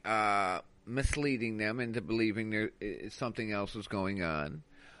by misleading them into believing there something else is going on,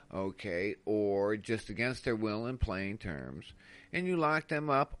 okay, or just against their will in plain terms, and you lock them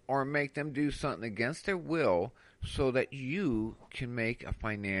up or make them do something against their will so that you can make a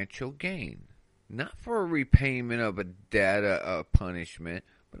financial gain. Not for a repayment of a debt, a punishment,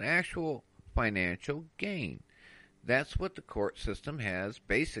 but actual financial gain. That's what the court system has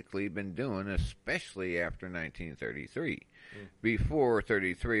basically been doing, especially after 1933. Before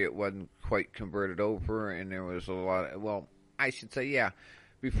 33, it wasn't quite converted over, and there was a lot of, well, I should say,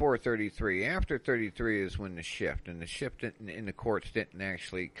 before 33. After 33 is when the shift, and the shift in the courts didn't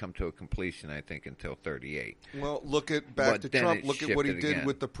actually come to a completion, I think, until 38. Well, look at But to then Trump. it Look at what he shifted did again.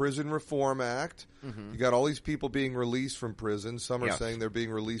 with the Prison Reform Act. You got all these people being released from prison. Some are Yes. saying they're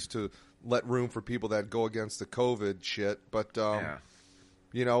being released to let room for people that go against the COVID shit. But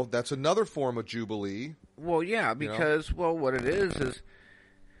you know, that's another form of jubilee. Well, yeah, because, what it is,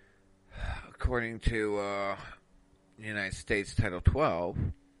 according to United States Title 12,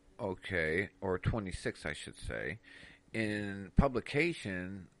 okay, or 26, I should say, in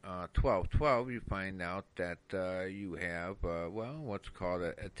publication 1212, you find out that you have, what's called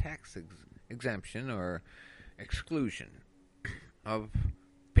a tax exemption or exclusion of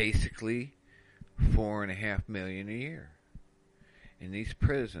basically $4.5 million a year. And these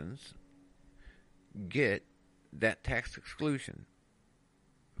prisons get that tax exclusion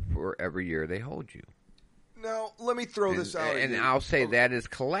for every year they hold you. Now, let me throw this out. And at you. I'll say that is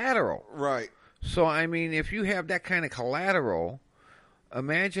collateral. Right. So, I mean, if you have that kind of collateral,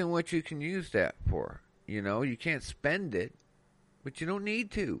 imagine what you can use that for. You know, you can't spend it, but you don't need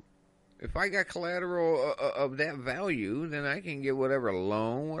to. If I got collateral of that value, then I can get whatever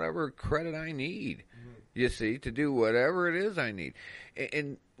loan, whatever credit I need, you see, to do whatever it is I need.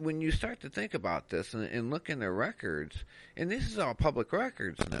 And when you start to think about this and look in the records, and this is all public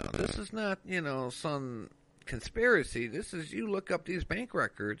records now. This is not, some conspiracy. This is, you look up these bank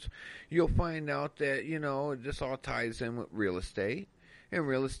records, you'll find out that, this all ties in with real estate. And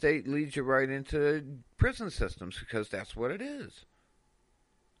real estate leads you right into prison systems because that's what it is.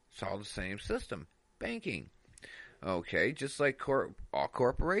 It's all the same system. Banking. Okay, just like all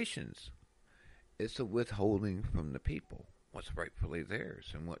corporations. It's a withholding from the people what's rightfully theirs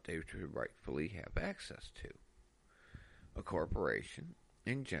and what they should rightfully have access to. A corporation,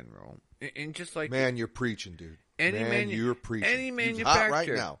 in general, and just like... Man, you're preaching, dude. You're preaching. Any You're manufacturer... hot right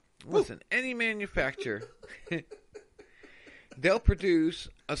now. Listen, any manufacturer... they'll produce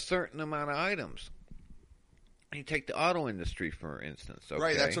a certain amount of items. You take the auto industry, for instance. Okay?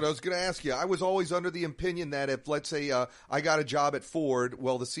 Right, that's what I was going to ask you. I was always under the opinion that if, let's say, I got a job at Ford,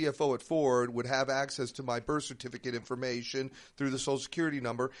 well, the CFO at Ford would have access to my birth certificate information through the Social Security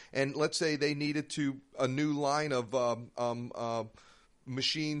number, and let's say they needed a new line of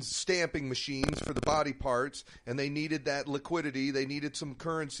machines, stamping machines for the body parts, and they needed that liquidity, they needed some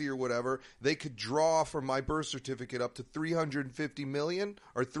currency or whatever, they could draw from my birth certificate up to $350 million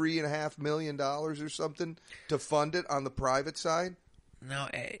or $3.5 million or something to fund it on the private side. No,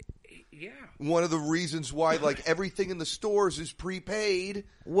 yeah. One of the reasons why, like, everything in the stores is prepaid.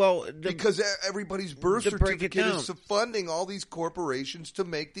 Well, because everybody's birth certificate is funding all these corporations to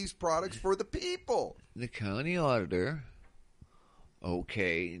make these products for the people. The county auditor,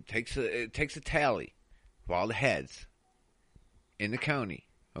 takes a tally of all the heads in the county,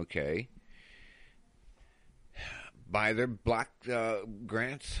 by their block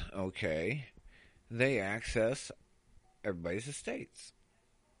grants, they access everybody's estates,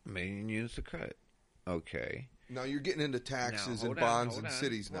 million units of credit, Now you're getting into taxes and bonds and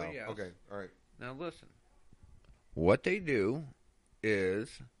cities now. Well, yes. Okay, all right. Now listen, what they do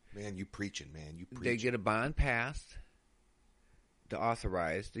is, man, you preaching. They get a bond passed to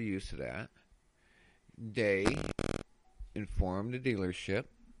authorize the use of that. They inform the dealership,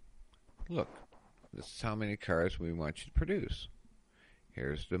 look, this is how many cars we want you to produce.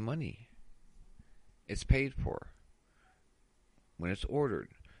 Here's the money. It's paid for when it's ordered.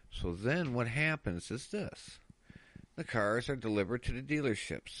 So then what happens is this. The cars are delivered to the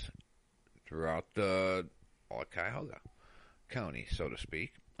dealerships throughout all Cuyahoga County, so to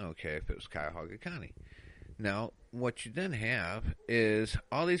speak. If it was Cuyahoga County. Now, what you then have is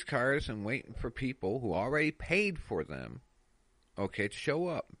all these cars and waiting for people who already paid for them, to show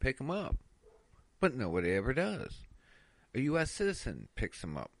up and pick them up. But nobody ever does. A U.S. citizen picks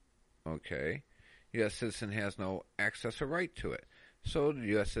them up, U.S. citizen has no access or right to it. So the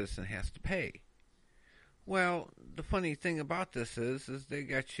U.S. citizen has to pay. Well, the funny thing about this is they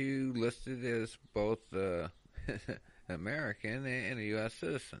got you listed as both American and a U.S.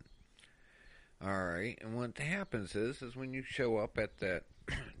 citizen. All right, and what happens is when you show up at that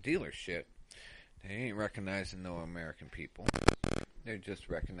dealership, they ain't recognizing no American people. They're just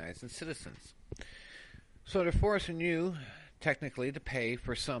recognizing citizens. So they're forcing you, technically, to pay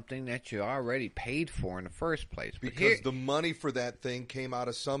for something that you already paid for in the first place. Because the money for that thing came out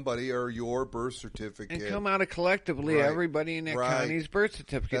of somebody or your birth certificate. And come out of collectively everybody in that county's birth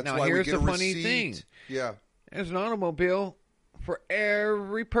certificate. That's now, why here's we get the a funny receipt. thing. Yeah. There's an automobile for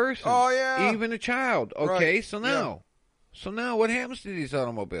every person. Oh, yeah. Even a child. Right. So now what happens to these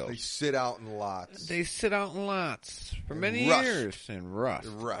automobiles? They sit out in lots. For many years and rust.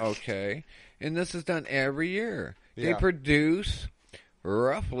 And this is done every year. Yeah. They produce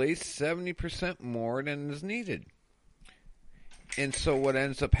roughly 70% more than is needed. And so what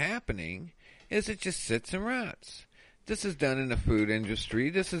ends up happening is it just sits and rots. This is done in the food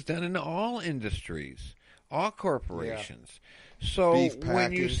industry. This is done in all industries, all corporations. Yeah. So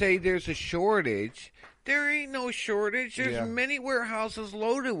when you say there's a shortage, there ain't no shortage. There's many warehouses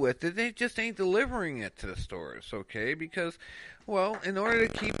loaded with it. They just ain't delivering it to the stores, Because, well, in order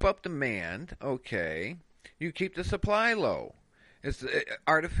to keep up demand, you keep the supply low. It's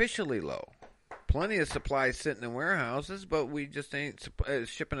artificially low. Plenty of supply sitting in warehouses, but we just ain't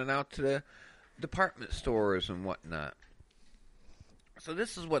shipping it out to the department stores and whatnot. So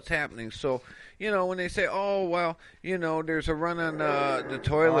this is what's happening. So, when they say, oh, well, there's a run on the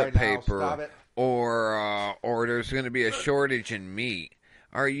toilet paper or there's going to be a shortage in meat.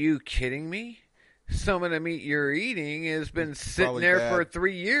 Are you kidding me? Some of the meat you're eating has been sitting there for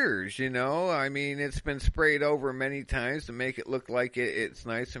 3 years, I mean, it's been sprayed over many times to make it look like it's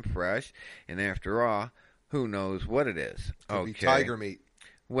nice and fresh. And after all, who knows what it is? Could be tiger meat.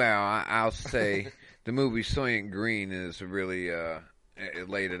 Well, I'll say the movie Soylent Green is really... it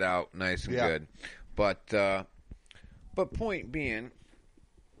laid it out nice and good. But point being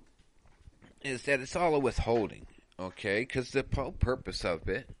is that it's all a withholding, Because the whole purpose of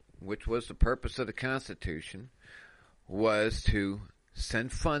it, which was the purpose of the Constitution, was to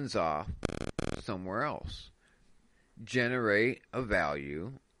send funds off somewhere else. Generate a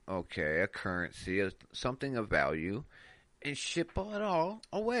value, a currency, something of value, and ship it all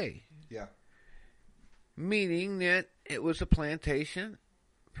away. Yeah. Meaning that it was a plantation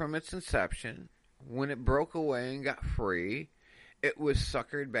from its inception. When it broke away and got free, it was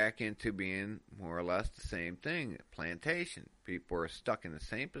suckered back into being more or less the same thing, a plantation. People were stuck in the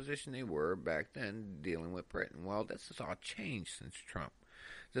same position they were back then dealing with Britain. Well, this has all changed since Trump.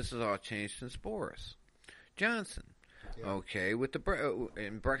 This has all changed since Boris Johnson. Okay, with the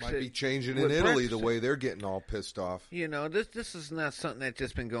and Brexit Might be changing in with Italy Brexit. the way they're getting all pissed off. You know, this is not something that's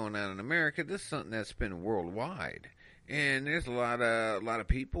just been going on in America. This is something that's been worldwide. And there's a lot of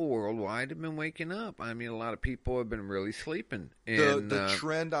people worldwide have been waking up. I mean, a lot of people have been really sleeping. And The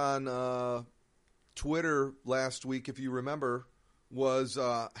trend on Twitter last week, if you remember, was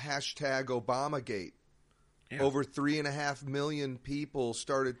hashtag Obamagate. Yeah. Over 3.5 million people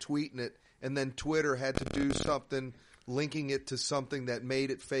started tweeting it, and then Twitter had to do something, linking it to something that made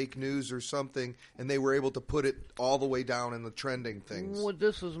it fake news or something, and they were able to put it all the way down in the trending things. Well,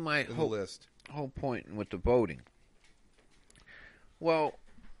 this was my in the list. whole point with the voting. Well,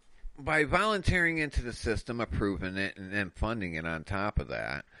 by volunteering into the system, approving it, and then funding it on top of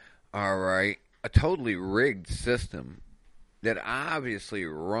that, all right, a totally rigged system that obviously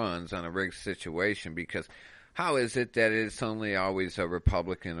runs on a rigged situation, because how is it that it's only always a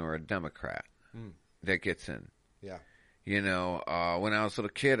Republican or a Democrat that gets in? Yeah. You know, when I was a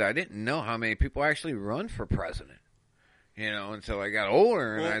little kid, I didn't know how many people actually run for president. You know, until I got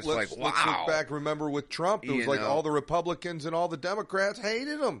older, and I was like, wow. Let's look back. Remember with Trump, it was like all the Republicans and all the Democrats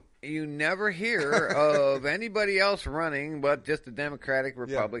hated him. You never hear of anybody else running but just the Democratic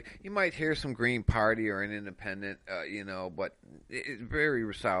Republic. Yeah. You might hear some Green Party or an independent, you know, but it's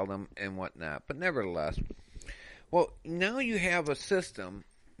very seldom and whatnot. But nevertheless, well, now you have a system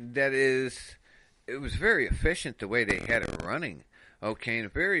that it was very efficient the way they had it running. Okay,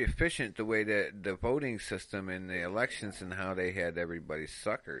 and very efficient the way that the voting system and the elections and how they had everybody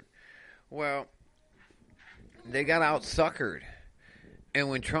suckered. Well, they got out-suckered. And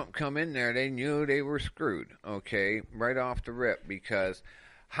when Trump come in there, they knew they were screwed, okay, right off the rip. Because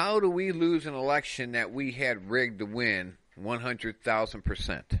how do we lose an election that we had rigged to win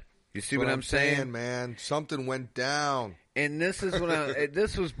 100,000%? You see what I'm saying? Man? Something went down. And this is what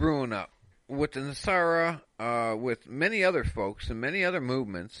this was brewing up. With the Nasara, with many other folks and many other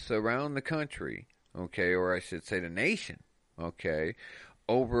movements around the country, okay, or I should say the nation, okay,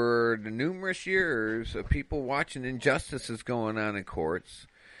 over the numerous years of people watching injustices going on in courts,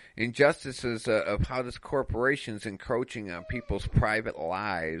 injustices of how this corporation's encroaching on people's private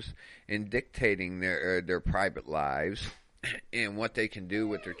lives and dictating their private lives and what they can do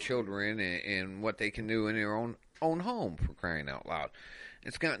with their children and what they can do in their own home, for crying out loud.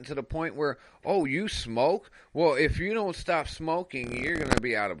 It's gotten to the point where, oh, you smoke? Well, if you don't stop smoking, you're going to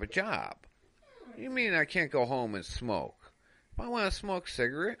be out of a job. You mean I can't go home and smoke? If I want to smoke a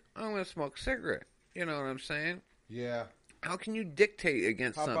cigarette, I'm going to smoke a cigarette. You know what I'm saying? Yeah. How can you dictate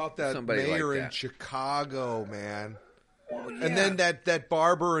against somebody like that? How about that mayor in Chicago, man? Well, yeah. And then that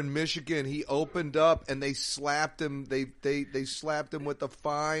barber in Michigan, he opened up and they slapped him. They slapped him with a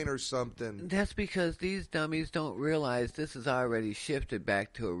fine or something. That's because these dummies don't realize this is already shifted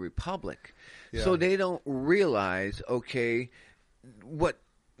back to a republic. Yeah. So they don't realize, okay, what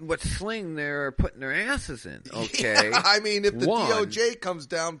sling they're putting their asses in, okay? Yeah, I mean, if the DOJ comes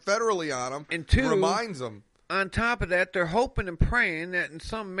down federally on them, and two, reminds them. On top of that, they're hoping and praying that in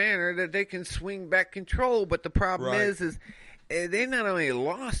some manner that they can swing back control. But the problem is they not only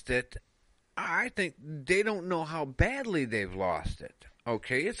lost it, I think they don't know how badly they've lost it.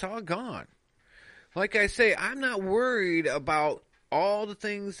 Okay, it's all gone. Like I say, I'm not worried about all the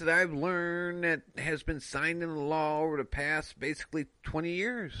things that I've learned that has been signed into law over the past basically 20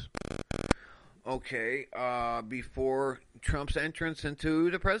 years. Okay, before Trump's entrance into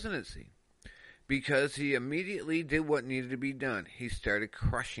the presidency. Because he immediately did what needed to be done. He started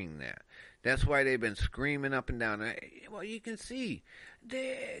crushing that. That's why they've been screaming up and down. Well, you can see,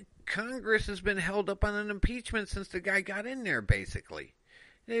 Congress has been held up on an impeachment since the guy got in there, basically.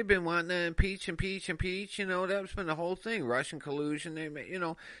 They've been wanting to impeach. You know, that's been the whole thing. Russian collusion.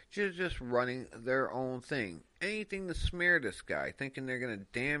 Just running their own thing. Anything to smear this guy, thinking they're going to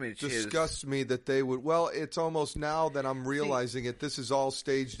damage Disgusts me that they would. Well, it's almost now that I'm realizing it. This is all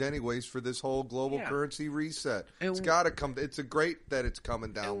staged anyways for this whole global currency reset. It's got to come. It's great that it's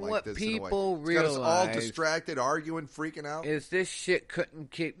coming down like this. People in a way. It's got us all distracted, arguing, freaking out. Is this shit couldn't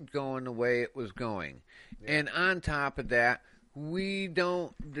keep going the way it was going, and on top of that.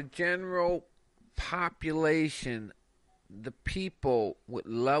 The general population, the people with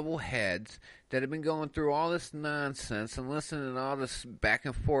level heads that have been going through all this nonsense and listening to all this back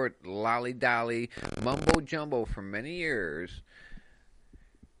and forth, lolly-dolly, mumbo-jumbo for many years,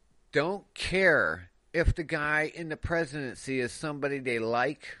 don't care if the guy in the presidency is somebody they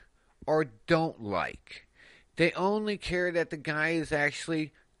like or don't like. They only care that the guy is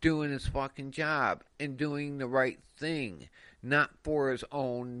actually doing his fucking job and doing the right thing. Not for his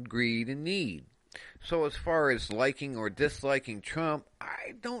own greed and need. So as far as liking or disliking Trump,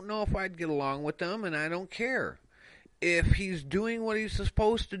 I don't know if I'd get along with them, and I don't care. if he's doing what he's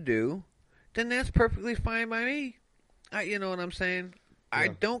supposed to do, then that's perfectly fine by me. You know what I'm saying? Yeah. I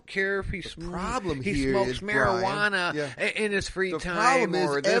don't care if he smokes marijuana in his free time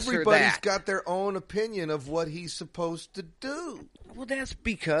or this or that. Everybody's got their own opinion of what he's supposed to do. Well, that's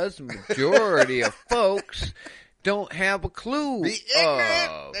because the majority of folks don't have a clue. Be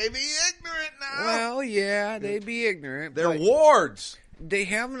ignorant. They be ignorant now. Well, yeah, they be ignorant. They're wards. They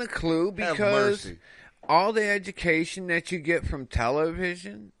haven't a clue because all the education that you get from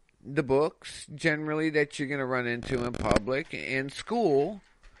television, the books generally that you're going to run into in public and school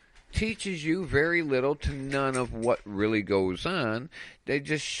teaches you very little to none of what really goes on. They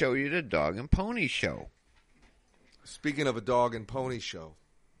just show you the dog and pony show. Speaking of a dog and pony show,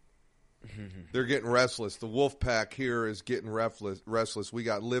 they're getting restless. The wolf pack here is getting restless. We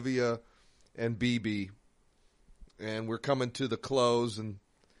got Livia and BB, and we're coming to the close and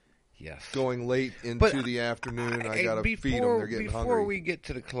going late into the afternoon. I got to feed them. They're getting hungry. Before we get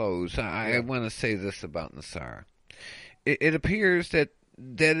to the close, I want to say this about Nassar. It appears that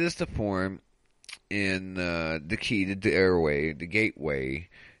is the form in the key, the airway, the gateway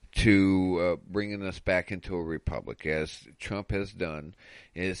to bringing us back into a republic, as Trump has done,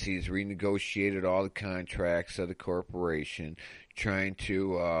 is he's renegotiated all the contracts of the corporation, trying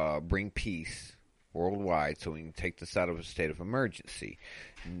to bring peace worldwide so we can take this out of a state of emergency.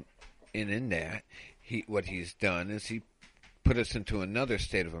 And in that, what he's done is he put us into another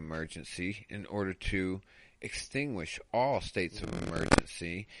state of emergency in order to extinguish all states of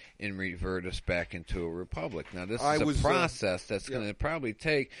emergency and revert us back into a republic. Now, this is a process that's going to probably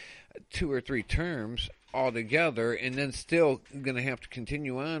take 2 or 3 terms altogether, and then still going to have to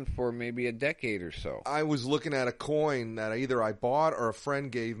continue on for maybe a decade or so. I was looking at a coin that either I bought or a friend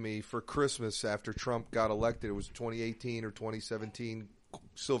gave me for Christmas after Trump got elected. It was 2018 or 2017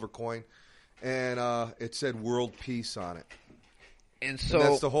 silver coin, and it said world peace on it. And so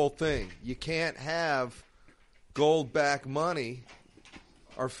that's the whole thing. You can't have gold-backed money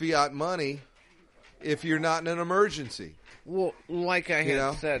or fiat money if you're not in an emergency. Well, like I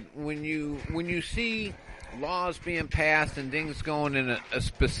had said, when you see laws being passed and things going in a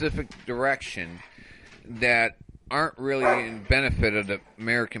specific direction that aren't really in benefit of the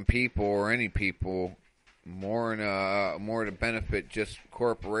American people or any people, more to benefit just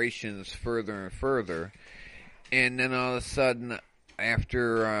corporations further and further, and then all of a sudden,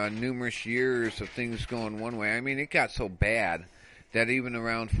 after numerous years of things going one way, I mean, it got so bad that even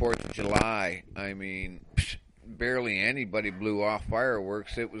around 4th of July, I mean, barely anybody blew off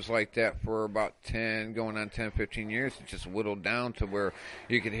fireworks. It was like that for about 10, 15 years. It just whittled down to where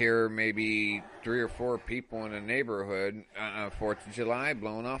you could hear maybe 3 or 4 people in a neighborhood on 4th of July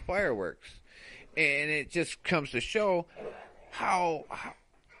blowing off fireworks. And it just comes to show how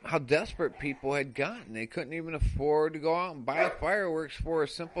desperate people had gotten. They couldn't even afford to go out and buy fireworks for a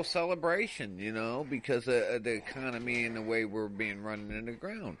simple celebration, because of the economy and the way we're being run in the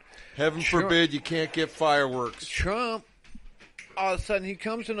ground. Heaven forbid you can't get fireworks. Trump, all of a sudden, he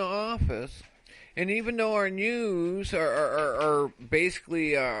comes into office, and even though our news are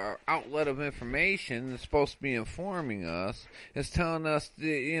basically our outlet of information, it's supposed to be informing us, it's telling us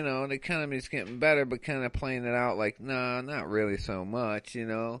the economy's getting better, but kind of playing it out like, nah, not really so much,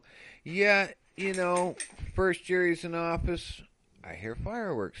 Yeah, first year he's in office, I hear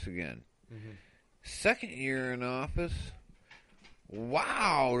fireworks again. Mm-hmm. Second year in office,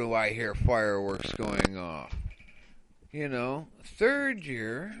 wow, do I hear fireworks going off. Third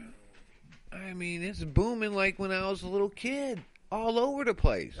year, I mean, it's booming like when I was a little kid, all over the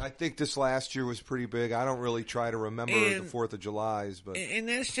place. I think this last year was pretty big. I don't really try to remember the 4th of July's, but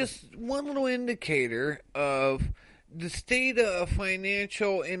that's just one little indicator of the state of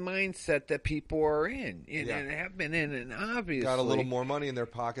financial and mindset that people are in and have been in, and obviously got a little more money in their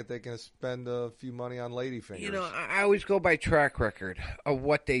pocket. They can spend a few money on ladyfingers. I always go by track record of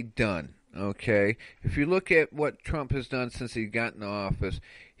what they've done. Okay, if you look at what Trump has done since he got in office,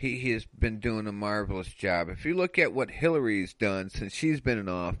 he has been doing a marvelous job. If you look at what Hillary's done since she's been in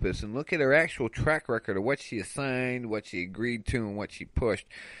office and look at her actual track record of what she assigned, what she agreed to, and what she pushed,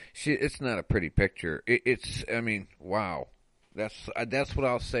 it's not a pretty picture. I mean, wow. That's what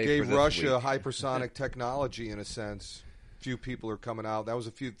I'll say. Gave for this Russia week. Hypersonic technology in a sense. Few people are coming out. That was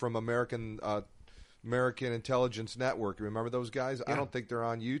a few from American Intelligence Network. You remember those guys? Yeah. I don't think they're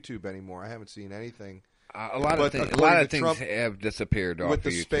on YouTube anymore. I haven't seen anything. A lot of things Trump, have disappeared off with of the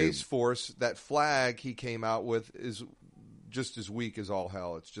YouTube. Space Force. That flag he came out with is just as weak as all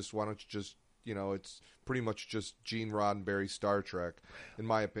hell. It's just it's pretty much just Gene Roddenberry Star Trek, in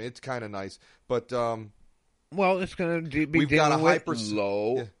my opinion. It's kind of nice, but it's going to be dealing with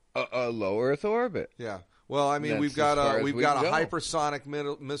low Earth orbit. Yeah. Well, I mean, That's we've got as far a as we've we got a can go.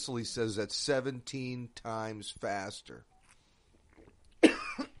 hypersonic missile. He says that's 17 times faster.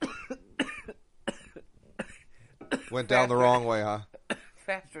 Went down the wrong way, huh?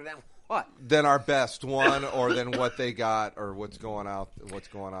 Faster than what? Than our best one, or than what they got, or what's going on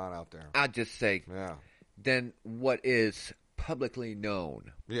out there. I'll just say, Yeah, than what is publicly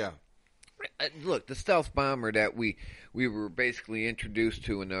known. yeah. Look, the stealth bomber that we were basically introduced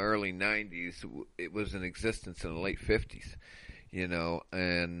to in the early 90s, it was in existence in the late 50s, you know,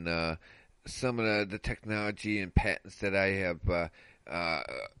 and some of the technology and patents that I have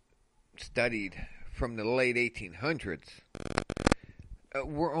studied from the late 1800s,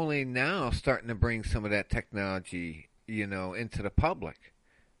 we're only now starting to bring some of that technology, you know, into the public.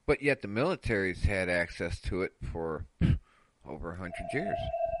 But yet the military's had access to it for over 100 years.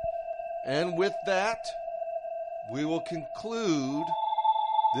 And with that, we will conclude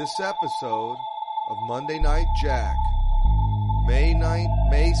this episode of Monday Night Jack, May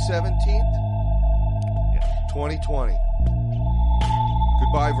 17th, 2020.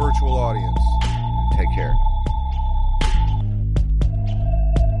 Goodbye, virtual audience. Take care.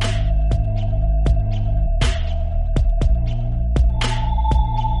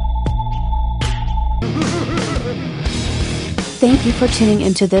 Thank you for tuning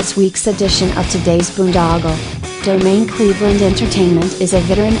into this week's edition of today's Boondoggle. Domain Cleveland Entertainment is a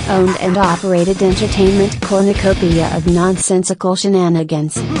veteran-owned and operated entertainment cornucopia of nonsensical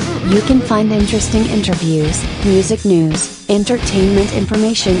shenanigans. You can find interesting interviews, music news, entertainment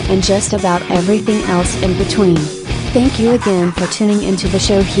information, and just about everything else in between. Thank you again for tuning into the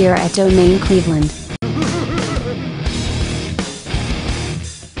show here at Domain Cleveland.